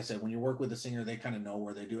like I said, when you work with a singer, they kind of know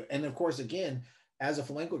where they do it. And of course, again, as a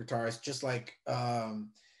flamenco guitarist, just like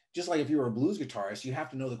if you were a blues guitarist, you have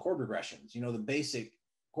to know the chord progressions, the basic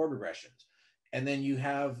chord progressions. And then you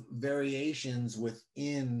have variations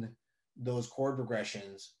within those chord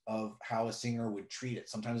progressions of how a singer would treat it.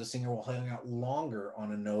 Sometimes a singer will hang out longer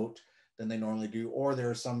on a note than they normally do, or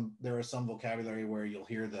there is some vocabulary where you'll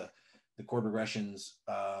hear the chord progressions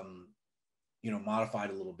modified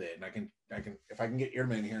a little bit. And I can if I can get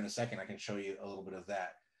Irma in here in a second, I can show you a little bit of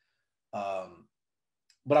that.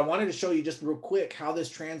 But I wanted to show you just real quick how this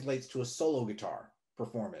translates to a solo guitar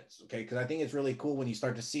performance, okay? Because I think it's really cool when you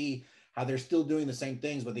start to see how they're still doing the same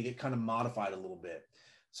things, but they get kind of modified a little bit.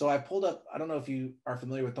 So I pulled up, I don't know if you are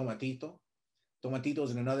familiar with Tomatito. Tomatito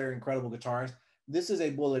is another incredible guitarist. This is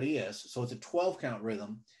a bulerías, so it's a 12 count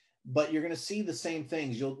rhythm, but you're gonna see the same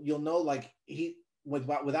things. You'll know, like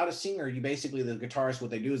without a singer, the guitarist,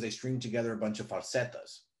 what they do is they string together a bunch of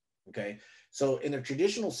falsetas, okay? So in the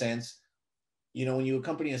traditional sense, when you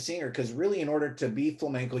accompany a singer, because really in order to be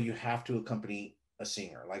flamenco, you have to accompany a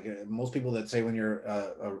singer. Like most people that say when you're,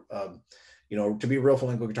 to be a real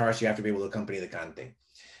flamenco guitarist, you have to be able to accompany the cante.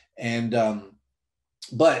 And,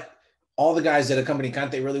 but all the guys that accompany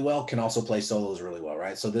cante really well can also play solos really well,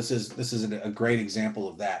 right? So this is a great example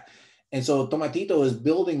of that. And so Tomatito is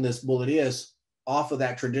building this bulerías off of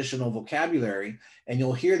that traditional vocabulary, and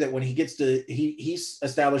you'll hear that when he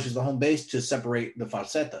establishes the home base to separate the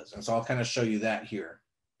falsetas. And so I'll kind of show you that here.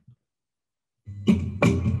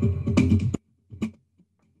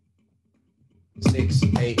 6,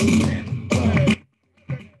 8, 10, 12.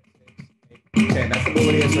 10, that's the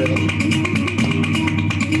bulerías rhythm.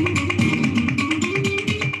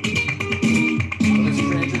 So this is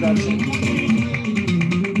your introduction.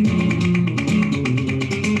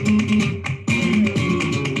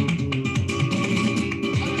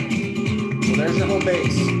 There's your home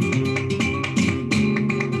base.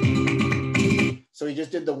 So he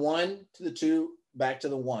just did the 1 to the 2, back to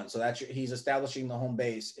the 1. So he's establishing the home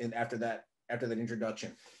base. And after that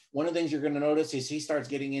introduction, one of the things you're going to notice is he starts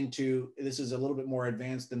getting into, this is a little bit more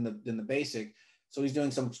advanced than the basic. So he's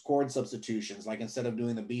doing some chord substitutions. Like instead of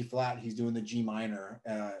doing the B flat, he's doing the G minor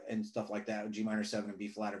and stuff like that. G minor 7 and B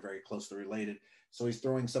flat are very closely related. So he's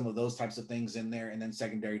throwing some of those types of things in there, and then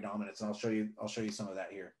secondary dominants. And I'll show you some of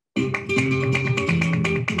that here.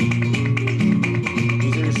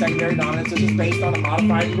 These are your secondary dominants. This is based on a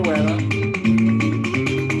modified rueda.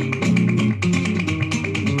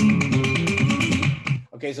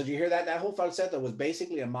 Okay, so did you hear that? That whole falsetto was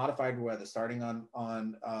basically a modified rueda, starting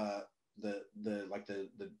on the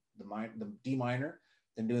D minor,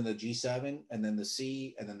 then doing the G7, and then the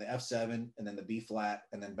C, and then the F7, and then the B flat,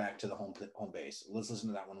 and then back to the home bass. Let's listen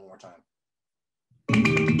to that one more time.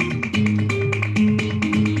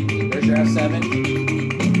 There's your F7,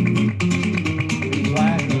 B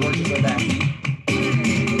flat, and it works its way back.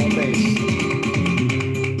 Home bass.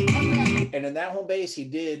 And in that home bass, he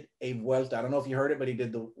did a vuelta. I don't know if you heard it, but he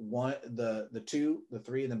did the 1, the 2, the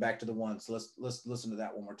 3, and then back to the 1. So let's listen to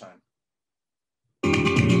that one more time.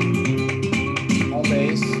 Home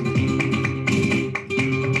bass.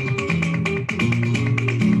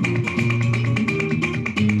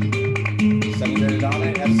 Secondary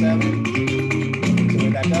dominant, F7. So way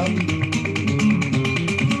back up.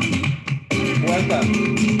 Vuelta.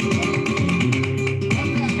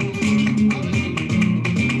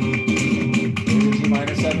 G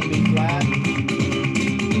minor 7, B flat.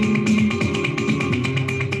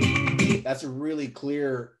 That's a really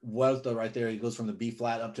clear vuelta right there. He goes from the B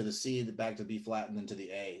flat up to the C, back to B flat, and then to the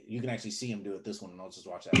A. You can actually see him do it this one. Let's just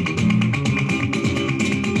watch that. C,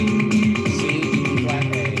 B flat,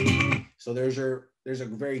 A. So there's a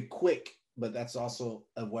very quick, but that's also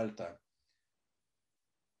a vuelta.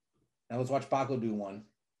 Now let's watch Paco do one.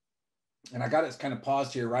 And I got it kind of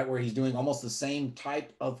paused here, right where he's doing almost the same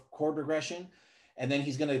type of chord progression. And then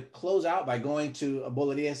he's going to close out by going to a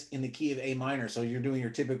Bolerias in the key of A minor. So you're doing your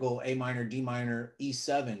typical A minor, D minor,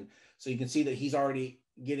 E7. So you can see that he's already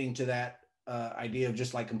getting to that idea of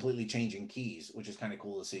just like completely changing keys, which is kind of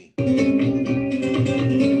cool to see.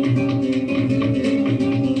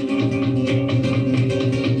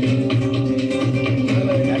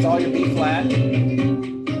 That's all your B flat.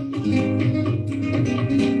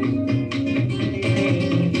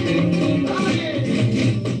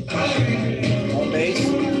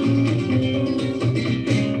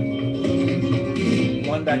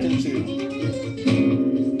 Back to the 2.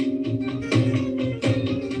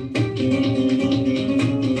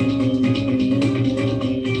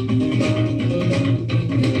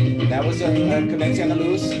 That was a Cadencia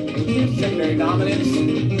Andaluz, secondary dominance.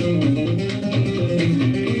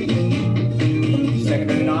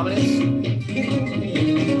 Secondary dominance.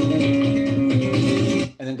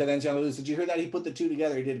 And then Cadencia Andaluz. Did you hear that? He put the 2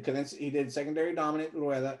 together. He did secondary dominant,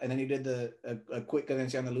 and then he did a quick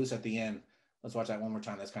Cadencia Andaluz at the end. Let's watch that one more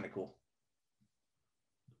time. That's kind of cool.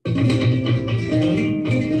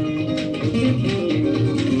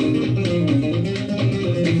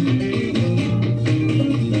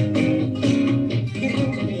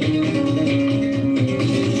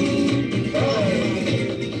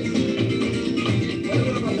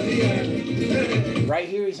 Right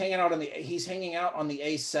here, he's hanging out on the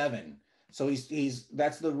A7. So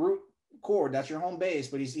that's the root chord. That's your home bass,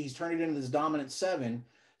 but he's turned it into this dominant 7.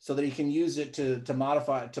 So that he can use it to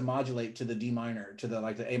modulate to the D minor, to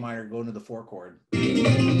the A minor, go into the 4 chord.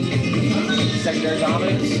 Secondary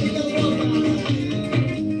dominance.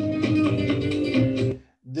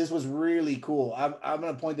 This was really cool. I'm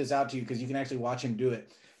going to point this out to you because you can actually watch him do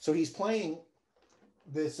it. So he's playing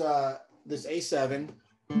this A7,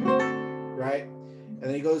 right? And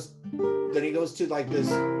then he goes to like this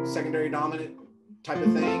secondary dominant type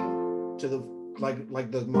of thing to the like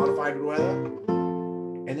the modified rueda.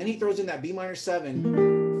 And then he throws in that B minor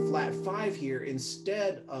 7 flat 5 here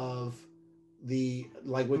instead of the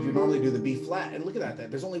like what you normally do, the B flat. And look at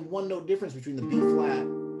that. There's only one note difference between the B flat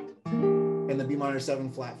and the B minor 7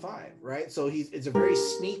 flat 5, right? So it's a very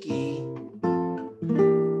sneaky. And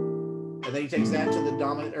then he takes that to the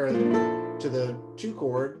dominant or to the 2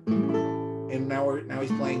 chord, and now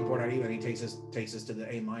he's playing Por Arriba, and he takes us to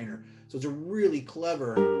the A minor. So it's a really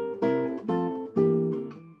clever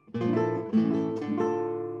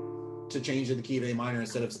to change to the key of A minor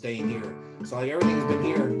instead of staying here. So like everything's been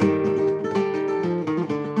here. He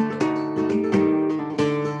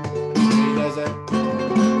does that.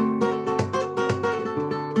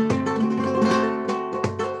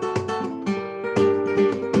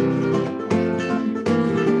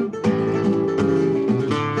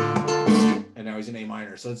 And now he's in A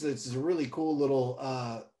minor. So it's a really cool little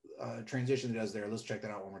transition he does there. Let's check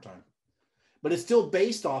that out one more time. But it's still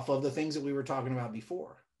based off of the things that we were talking about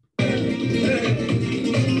before.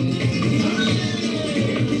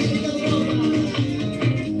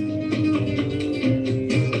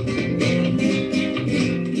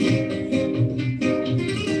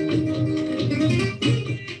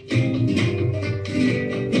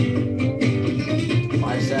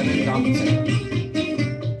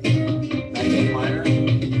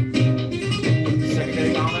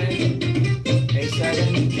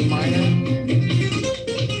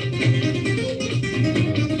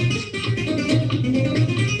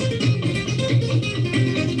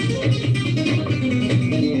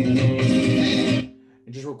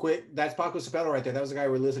 That's Paco Cepello right there. That was the guy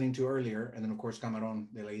we were listening to earlier. And then, of course, Camarón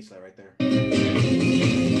de la Isla right there.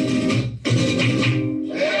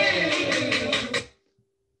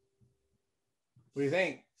 What do you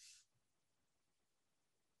think?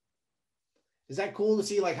 Is that cool to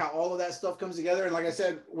see like how all of that stuff comes together? And like I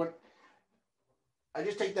said, when I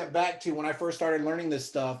just take that back to when I first started learning this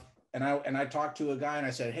stuff, and I talked to a guy and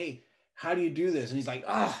I said, hey, how do you do this? And he's like,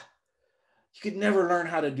 you could never learn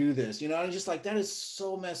how to do this, you know? And I'm just like, that is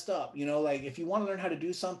so messed up, you know? Like, if you want to learn how to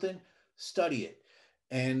do something, study it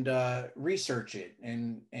and research it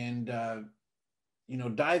and you know,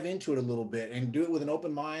 dive into it a little bit and do it with an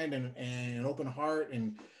open mind and an open heart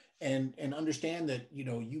and understand that, you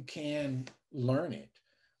know, you can learn it.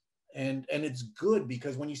 And it's good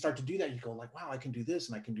because when you start to do that, you go like, wow, I can do this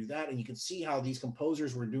and I can do that. And you can see how these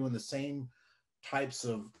composers were doing the same types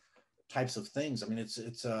of things. I mean, it's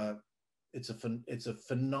a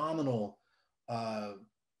phenomenal, I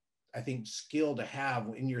think, skill to have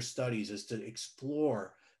in your studies is to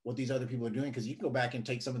explore what these other people are doing, because you can go back and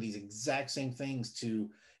take some of these exact same things to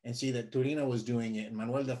and see that Turina was doing it, and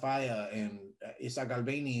Manuel de Falla and Isaac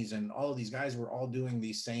Albeniz, and all of these guys were all doing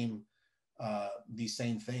these same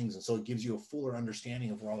things. And so it gives you a fuller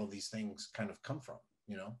understanding of where all of these things kind of come from,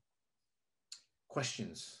 you know?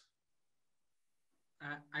 Questions?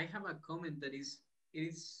 I have a comment that it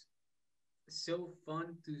is so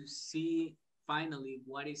fun to see finally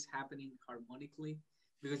what is happening harmonically,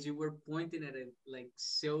 because you were pointing at it like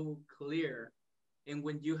so clear. And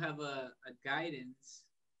when you have a guidance,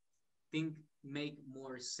 things make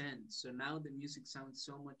more sense. So now the music sounds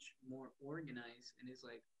so much more organized, and it's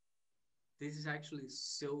like, this is actually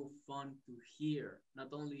so fun to hear. Not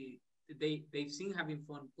only they've seen having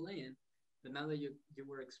fun playing, but now that you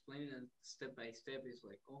were explaining it step by step, it's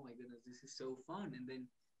like, oh my goodness, this is so fun. And then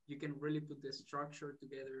you can really put the structure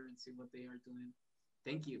together and see what they are doing.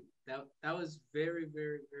 Thank you. That was very,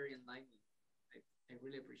 very, very enlightening. I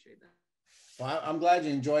really appreciate that. Well, I'm glad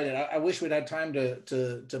you enjoyed it. I wish we'd had time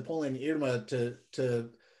to pull in Irma to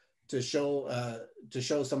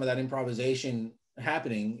show some of that improvisation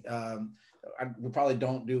happening. We probably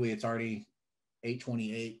don't, do we? It's already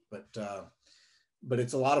 8:28, but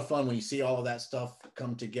it's a lot of fun when you see all of that stuff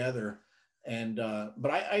come together. And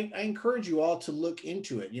but I encourage you all to look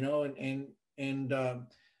into it, you know, and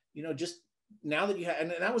you know, just now that you have,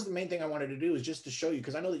 and that was the main thing I wanted to do, is just to show you,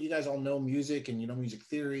 because I know that you guys all know music and you know music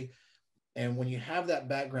theory. And when you have that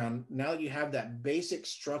background, now that you have that basic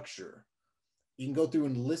structure, you can go through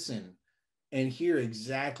and listen and hear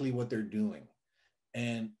exactly what they're doing.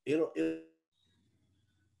 And it'll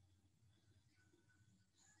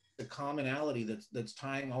the commonality that's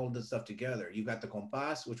tying all of this stuff together. You've got the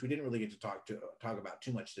compás, which we didn't really get to talk about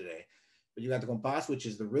too much today, but you got the compás, which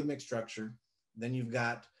is the rhythmic structure. Then you've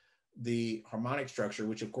got the harmonic structure,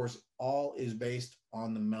 which of course all is based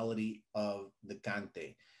on the melody of the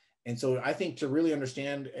cante. And so I think to really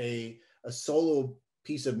understand a solo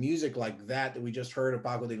piece of music like that we just heard of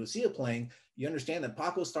Paco de Lucia playing, you understand that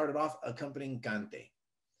Paco started off accompanying cante.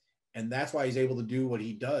 And that's why he's able to do what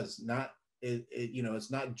he does. You know,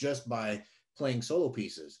 it's not just by playing solo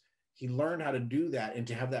pieces. He learned how to do that and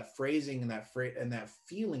to have that phrasing and that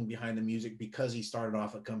feeling behind the music because he started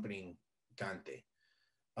off accompanying cante.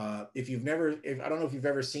 I don't know if you've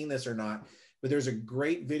ever seen this or not, but there's a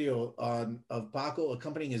great video of Paco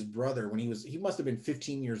accompanying his brother when he must have been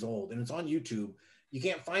 15 years old, and it's on YouTube. You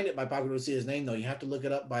can't find it by Paco de Lucia's name though. You have to look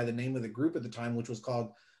it up by the name of the group at the time, which was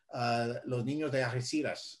called Los Niños de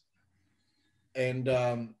Algeciras. And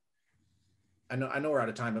I know we're out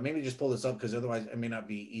of time, but maybe just pull this up because otherwise it may not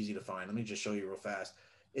be easy to find. Let me just show you real fast.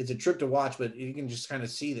 It's a trip to watch, but you can just kind of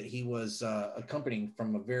see that he was accompanying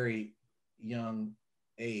from a very young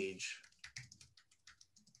age.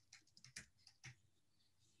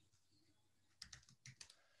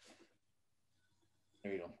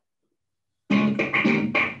 There you go.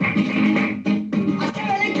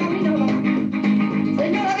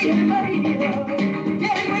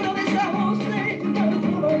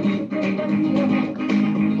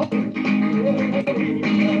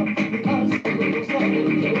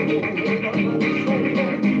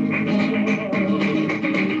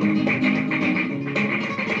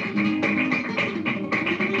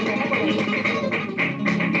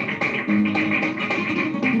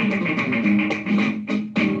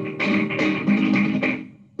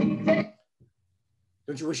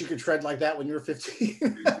 Don't you wish you could tread like that when you were 15?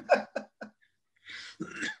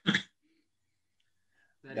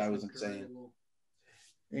 That was insane.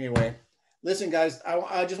 Anyway, listen, guys,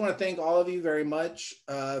 I just want to thank all of you very much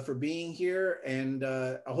for being here, and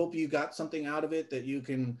I hope you got something out of it that you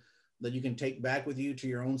can take back with you to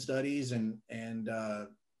your own studies and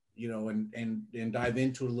you know, and dive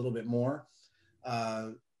into it a little bit more.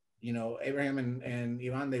 You know, Abraham and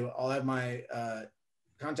Ivan, they all have my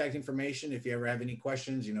contact information. If you ever have any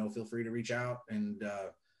questions, you know, feel free to reach out. And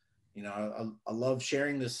you know, I love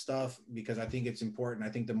sharing this stuff because I think it's important. I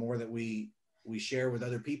think the more that we share with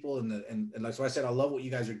other people, and that's why I said I love what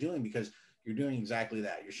you guys are doing, because you're doing exactly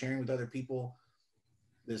that. You're sharing with other people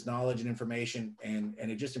this knowledge and information, and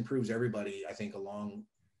it just improves everybody, I think, along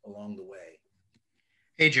the way.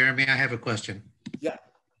 Hey, Jeremy, I have a question. Yeah.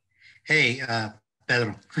 Hey,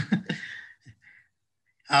 Pedro.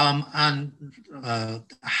 How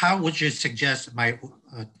would you suggest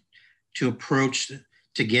to approach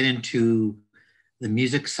to get into the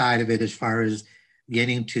music side of it, as far as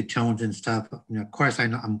getting to tones and stuff? You know, of course, I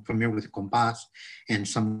know I'm familiar with compás and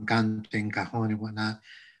some cante and cajon and whatnot,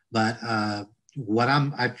 but what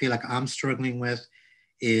I feel like I'm struggling with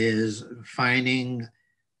is finding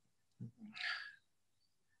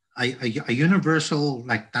a universal,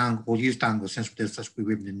 like tango. We'll use tango since that's what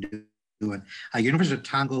we've been doing. A universal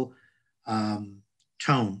tango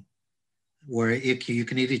tone, where you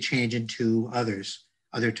can either change into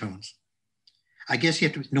other tones. I guess you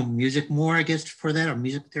have to know music more, I guess, for that, or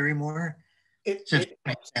music theory more. Since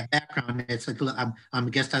that background, it's like, I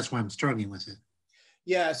guess that's why I'm struggling with it.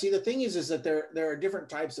 Yeah. See, the thing is that there are different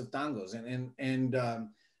types of tangos,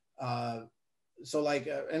 so like,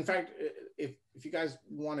 in fact, if you guys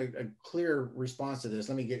want a clear response to this,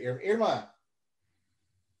 let me get Irma.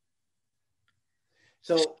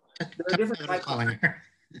 So there are different types.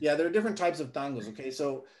 Yeah, there are different types of tangos. Okay,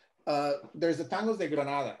 so there's the tangos de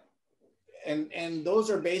Granada, and those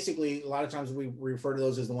are basically, a lot of times we refer to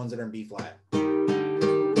those as the ones that are in B flat.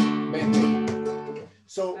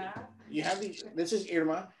 So you have these. This is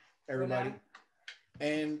Irma, everybody,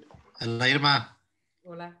 and Hola, Irma.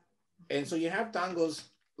 Hola. And so you have tangos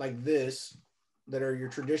like this that are your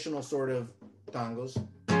traditional sort of tangos.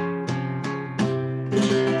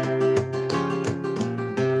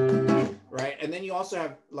 Right, and then you also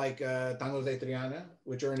have like tangos de Triana,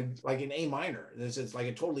 which are in like in A minor. This is like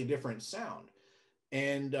a totally different sound.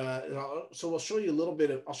 And so we'll show you a little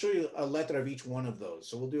bit of, I'll show you a letra of each one of those.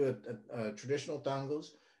 So we'll do a traditional tangos,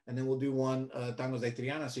 and then we'll do one tangos de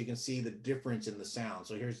Triana, so you can see the difference in the sound.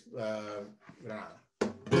 So here's Granada.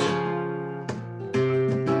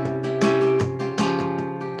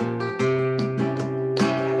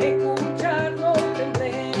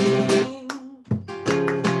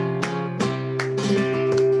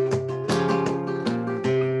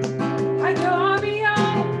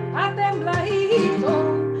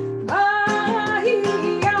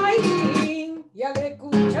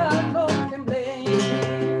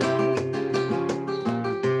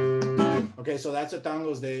 Okay, so that's a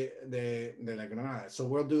tangos de la Granada. So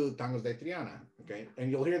we'll do tangos de Triana, okay?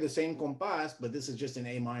 And you'll hear the same compás, but this is just in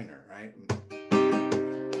A minor, right?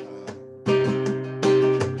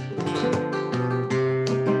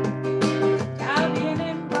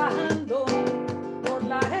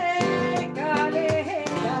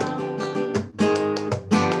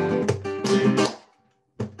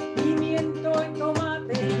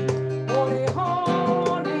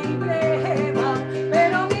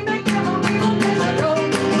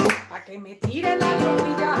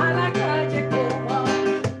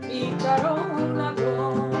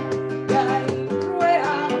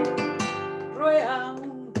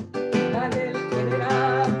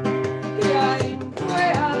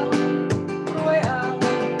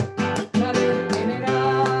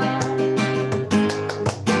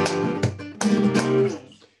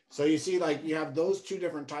 So you see, like, you have those two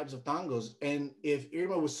different types of tangos, and if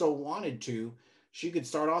Irma was so wanted to, she could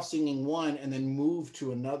start off singing one and then move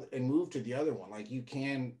to another and move to the other one. Like, you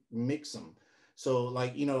can mix them. So,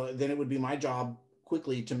 like, you know, then it would be my job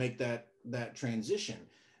quickly to make that transition.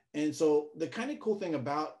 And so the kind of cool thing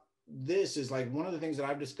about this is, like, one of the things that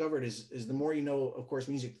I've discovered is the more you know, of course,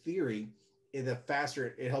 music theory, the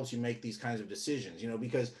faster it helps you make these kinds of decisions, you know,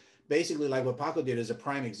 because basically, like what Paco did is a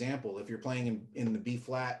prime example. If you're playing in the B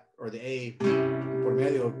flat or the A por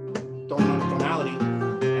medio tonality,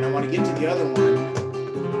 and I want to get to the other one,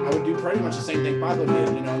 I would do pretty much the same thing Paco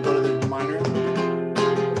did, you know, and go to the minor.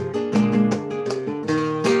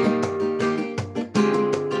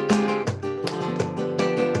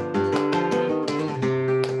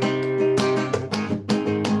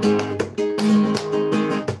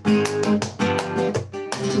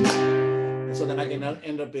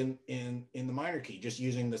 End up in the minor key, just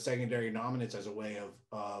using the secondary dominants as a way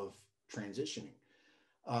of transitioning.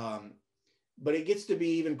 But it gets to be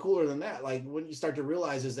even cooler than that. Like, when you start to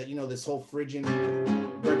realize is that, you know, this whole Phrygian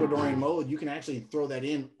Greco-Dorian mode, you can actually throw that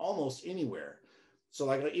in almost anywhere. So,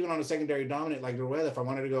 like, even on a secondary dominant like Rueda, if I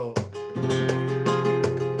wanted to go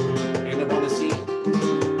end up on the C,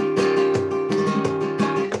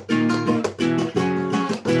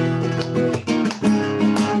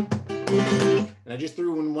 I just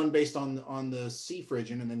threw in one based on the C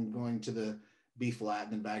Phrygian and then going to the B flat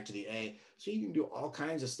and then back to the A. So you can do all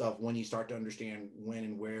kinds of stuff when you start to understand when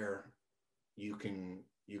and where you can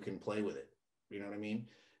play with it. You know what I mean?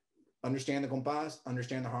 Understand the compás,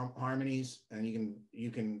 understand the harmonies, and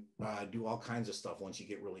you can do all kinds of stuff once you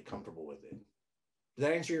get really comfortable with it. Does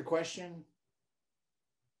that answer your question?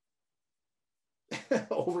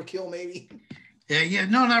 Overkill, maybe? Yeah,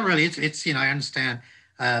 no, not really. It's you know, I understand.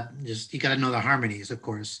 Just you got to know the harmonies, of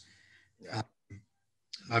course. Yeah.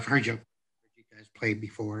 I've heard you guys play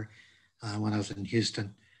before when I was in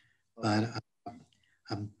Houston, but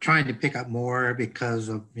I'm trying to pick up more because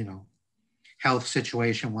of, you know, health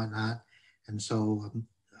situation, whatnot, and so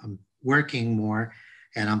I'm working more,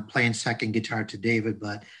 and I'm playing second guitar to David,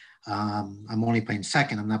 but I'm only playing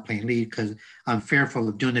second. I'm not playing lead because I'm fearful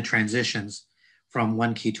of doing the transitions from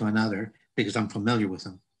one key to another, because I'm familiar with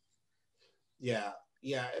them. Yeah,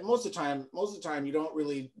 yeah. And most of the time, you don't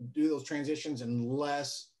really do those transitions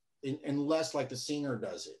unless like the singer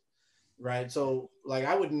does it, right? So like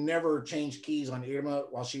I would never change keys on Irma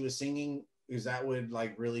while she was singing because that would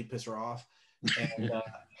like really piss her off,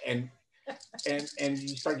 and and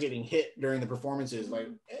you start getting hit during the performances, like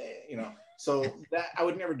you know. So that I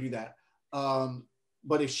would never do that.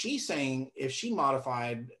 But if she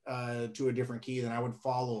modified to a different key, then I would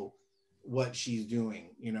follow what she's doing,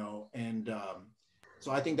 you know. And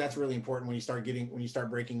so I think that's really important when you start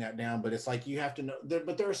breaking that down. But it's like you have to know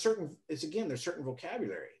but there's certain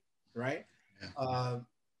vocabulary, right? Yeah.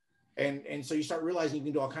 And so you start realizing you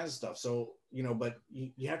can do all kinds of stuff. So, you know, but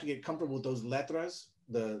you have to get comfortable with those letras,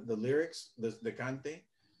 the lyrics, the cante,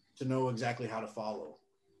 to know exactly how to follow.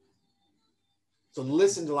 So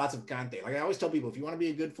listen to lots of cante. Like I always tell people, if you want to be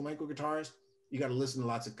a good flamenco guitarist, you got to listen to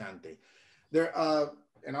lots of cante. There,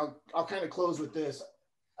 and I'll kind of close with this.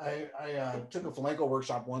 I took a flamenco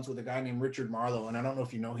workshop once with a guy named Richard Marlowe, and I don't know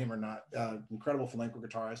if you know him or not. Incredible flamenco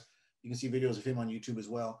guitarist. You can see videos of him on YouTube as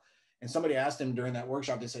well. And somebody asked him during that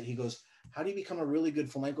workshop, he goes, how do you become a really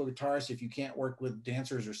good flamenco guitarist if you can't work with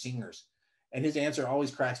dancers or singers? And his answer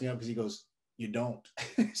always cracks me up because he goes, you don't.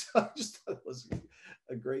 So I just thought it was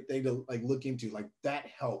a great thing to like look into. Like that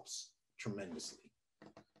helps tremendously.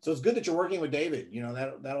 So it's good that you're working with David. You know,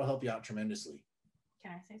 that'll help you out tremendously.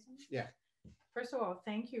 Can I say something? Yeah. First of all,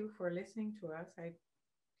 thank you for listening to us. I'm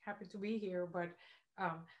happy to be here, but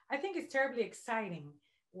I think it's terribly exciting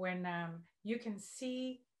when you can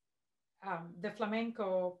see the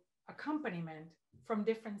flamenco accompaniment from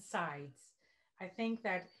different sides. I think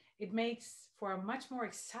that it makes for a much more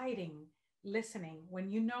exciting listening when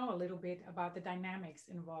you know a little bit about the dynamics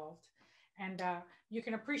involved, and you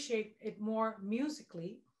can appreciate it more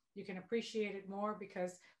musically. You can appreciate it more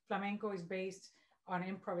because flamenco is based on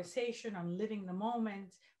improvisation, on living the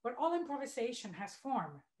moment, but all improvisation has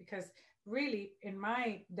form, because really, in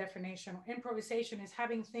my definition, improvisation is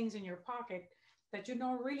having things in your pocket that you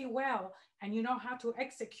know really well and you know how to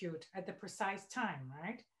execute at the precise time,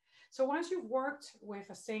 right? So once you've worked with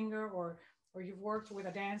a singer or you've worked with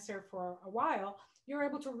a dancer for a while, you're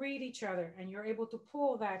able to read each other and you're able to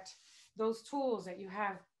pull those tools that you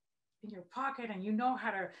have in your pocket and you know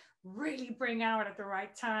how to really bring out at the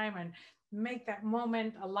right time and make that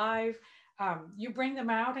moment alive. You bring them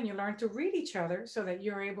out and you learn to read each other so that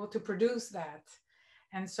you're able to produce that.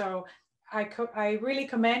 And so I really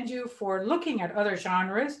commend you for looking at other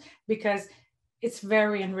genres because it's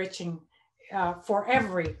very enriching for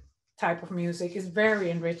every type of music. It's very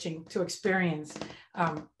enriching to experience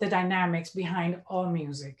the dynamics behind all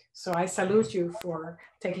music. So I salute you for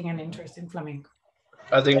taking an interest in flamenco.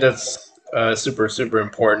 I think that's super, super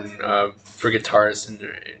important for guitarists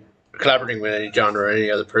and collaborating with any genre or any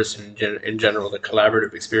other person in general. The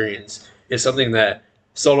collaborative experience is something that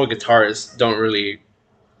solo guitarists don't really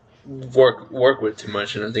work with too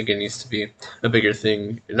much, and I think it needs to be a bigger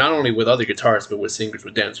thing, not only with other guitarists but with singers,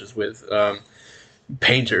 with dancers, with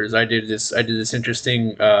painters. I did this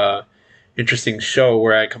interesting show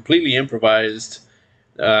where I completely improvised.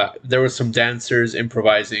 There was some dancers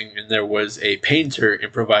improvising, and there was a painter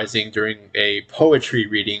improvising during a poetry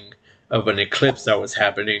reading of an eclipse that was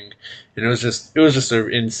happening, and it was just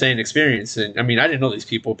an insane experience. And I mean, I didn't know these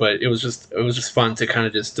people, but it was just fun to kind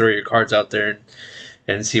of just throw your cards out there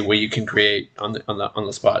and see what you can create on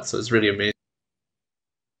the spot. So it's really amazing.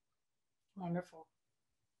 Wonderful.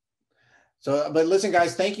 So, but listen,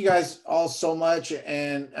 guys, thank you guys all so much,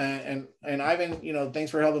 and Ivan, you know, thanks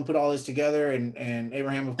for helping put all this together, and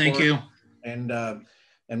Abraham, of Thank course, you, and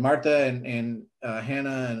Marta and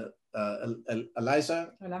Hannah and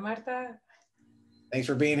Eliza. Hola, Marta. Thanks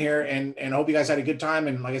for being here, and I hope you guys had a good time.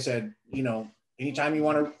 And like I said, you know, anytime you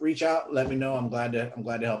want to reach out, let me know. I'm glad to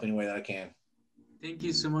help any way that I can. Thank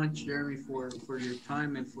you so much, Jeremy, for your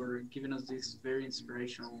time and for giving us this very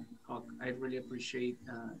inspirational talk. I really appreciate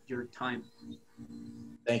your time.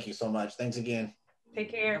 Thank you so much. Thanks again.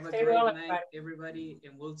 Take care. Have a Stay great well, night, everybody,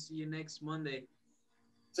 and we'll see you next Monday.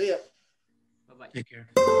 See ya. Bye-bye. take care.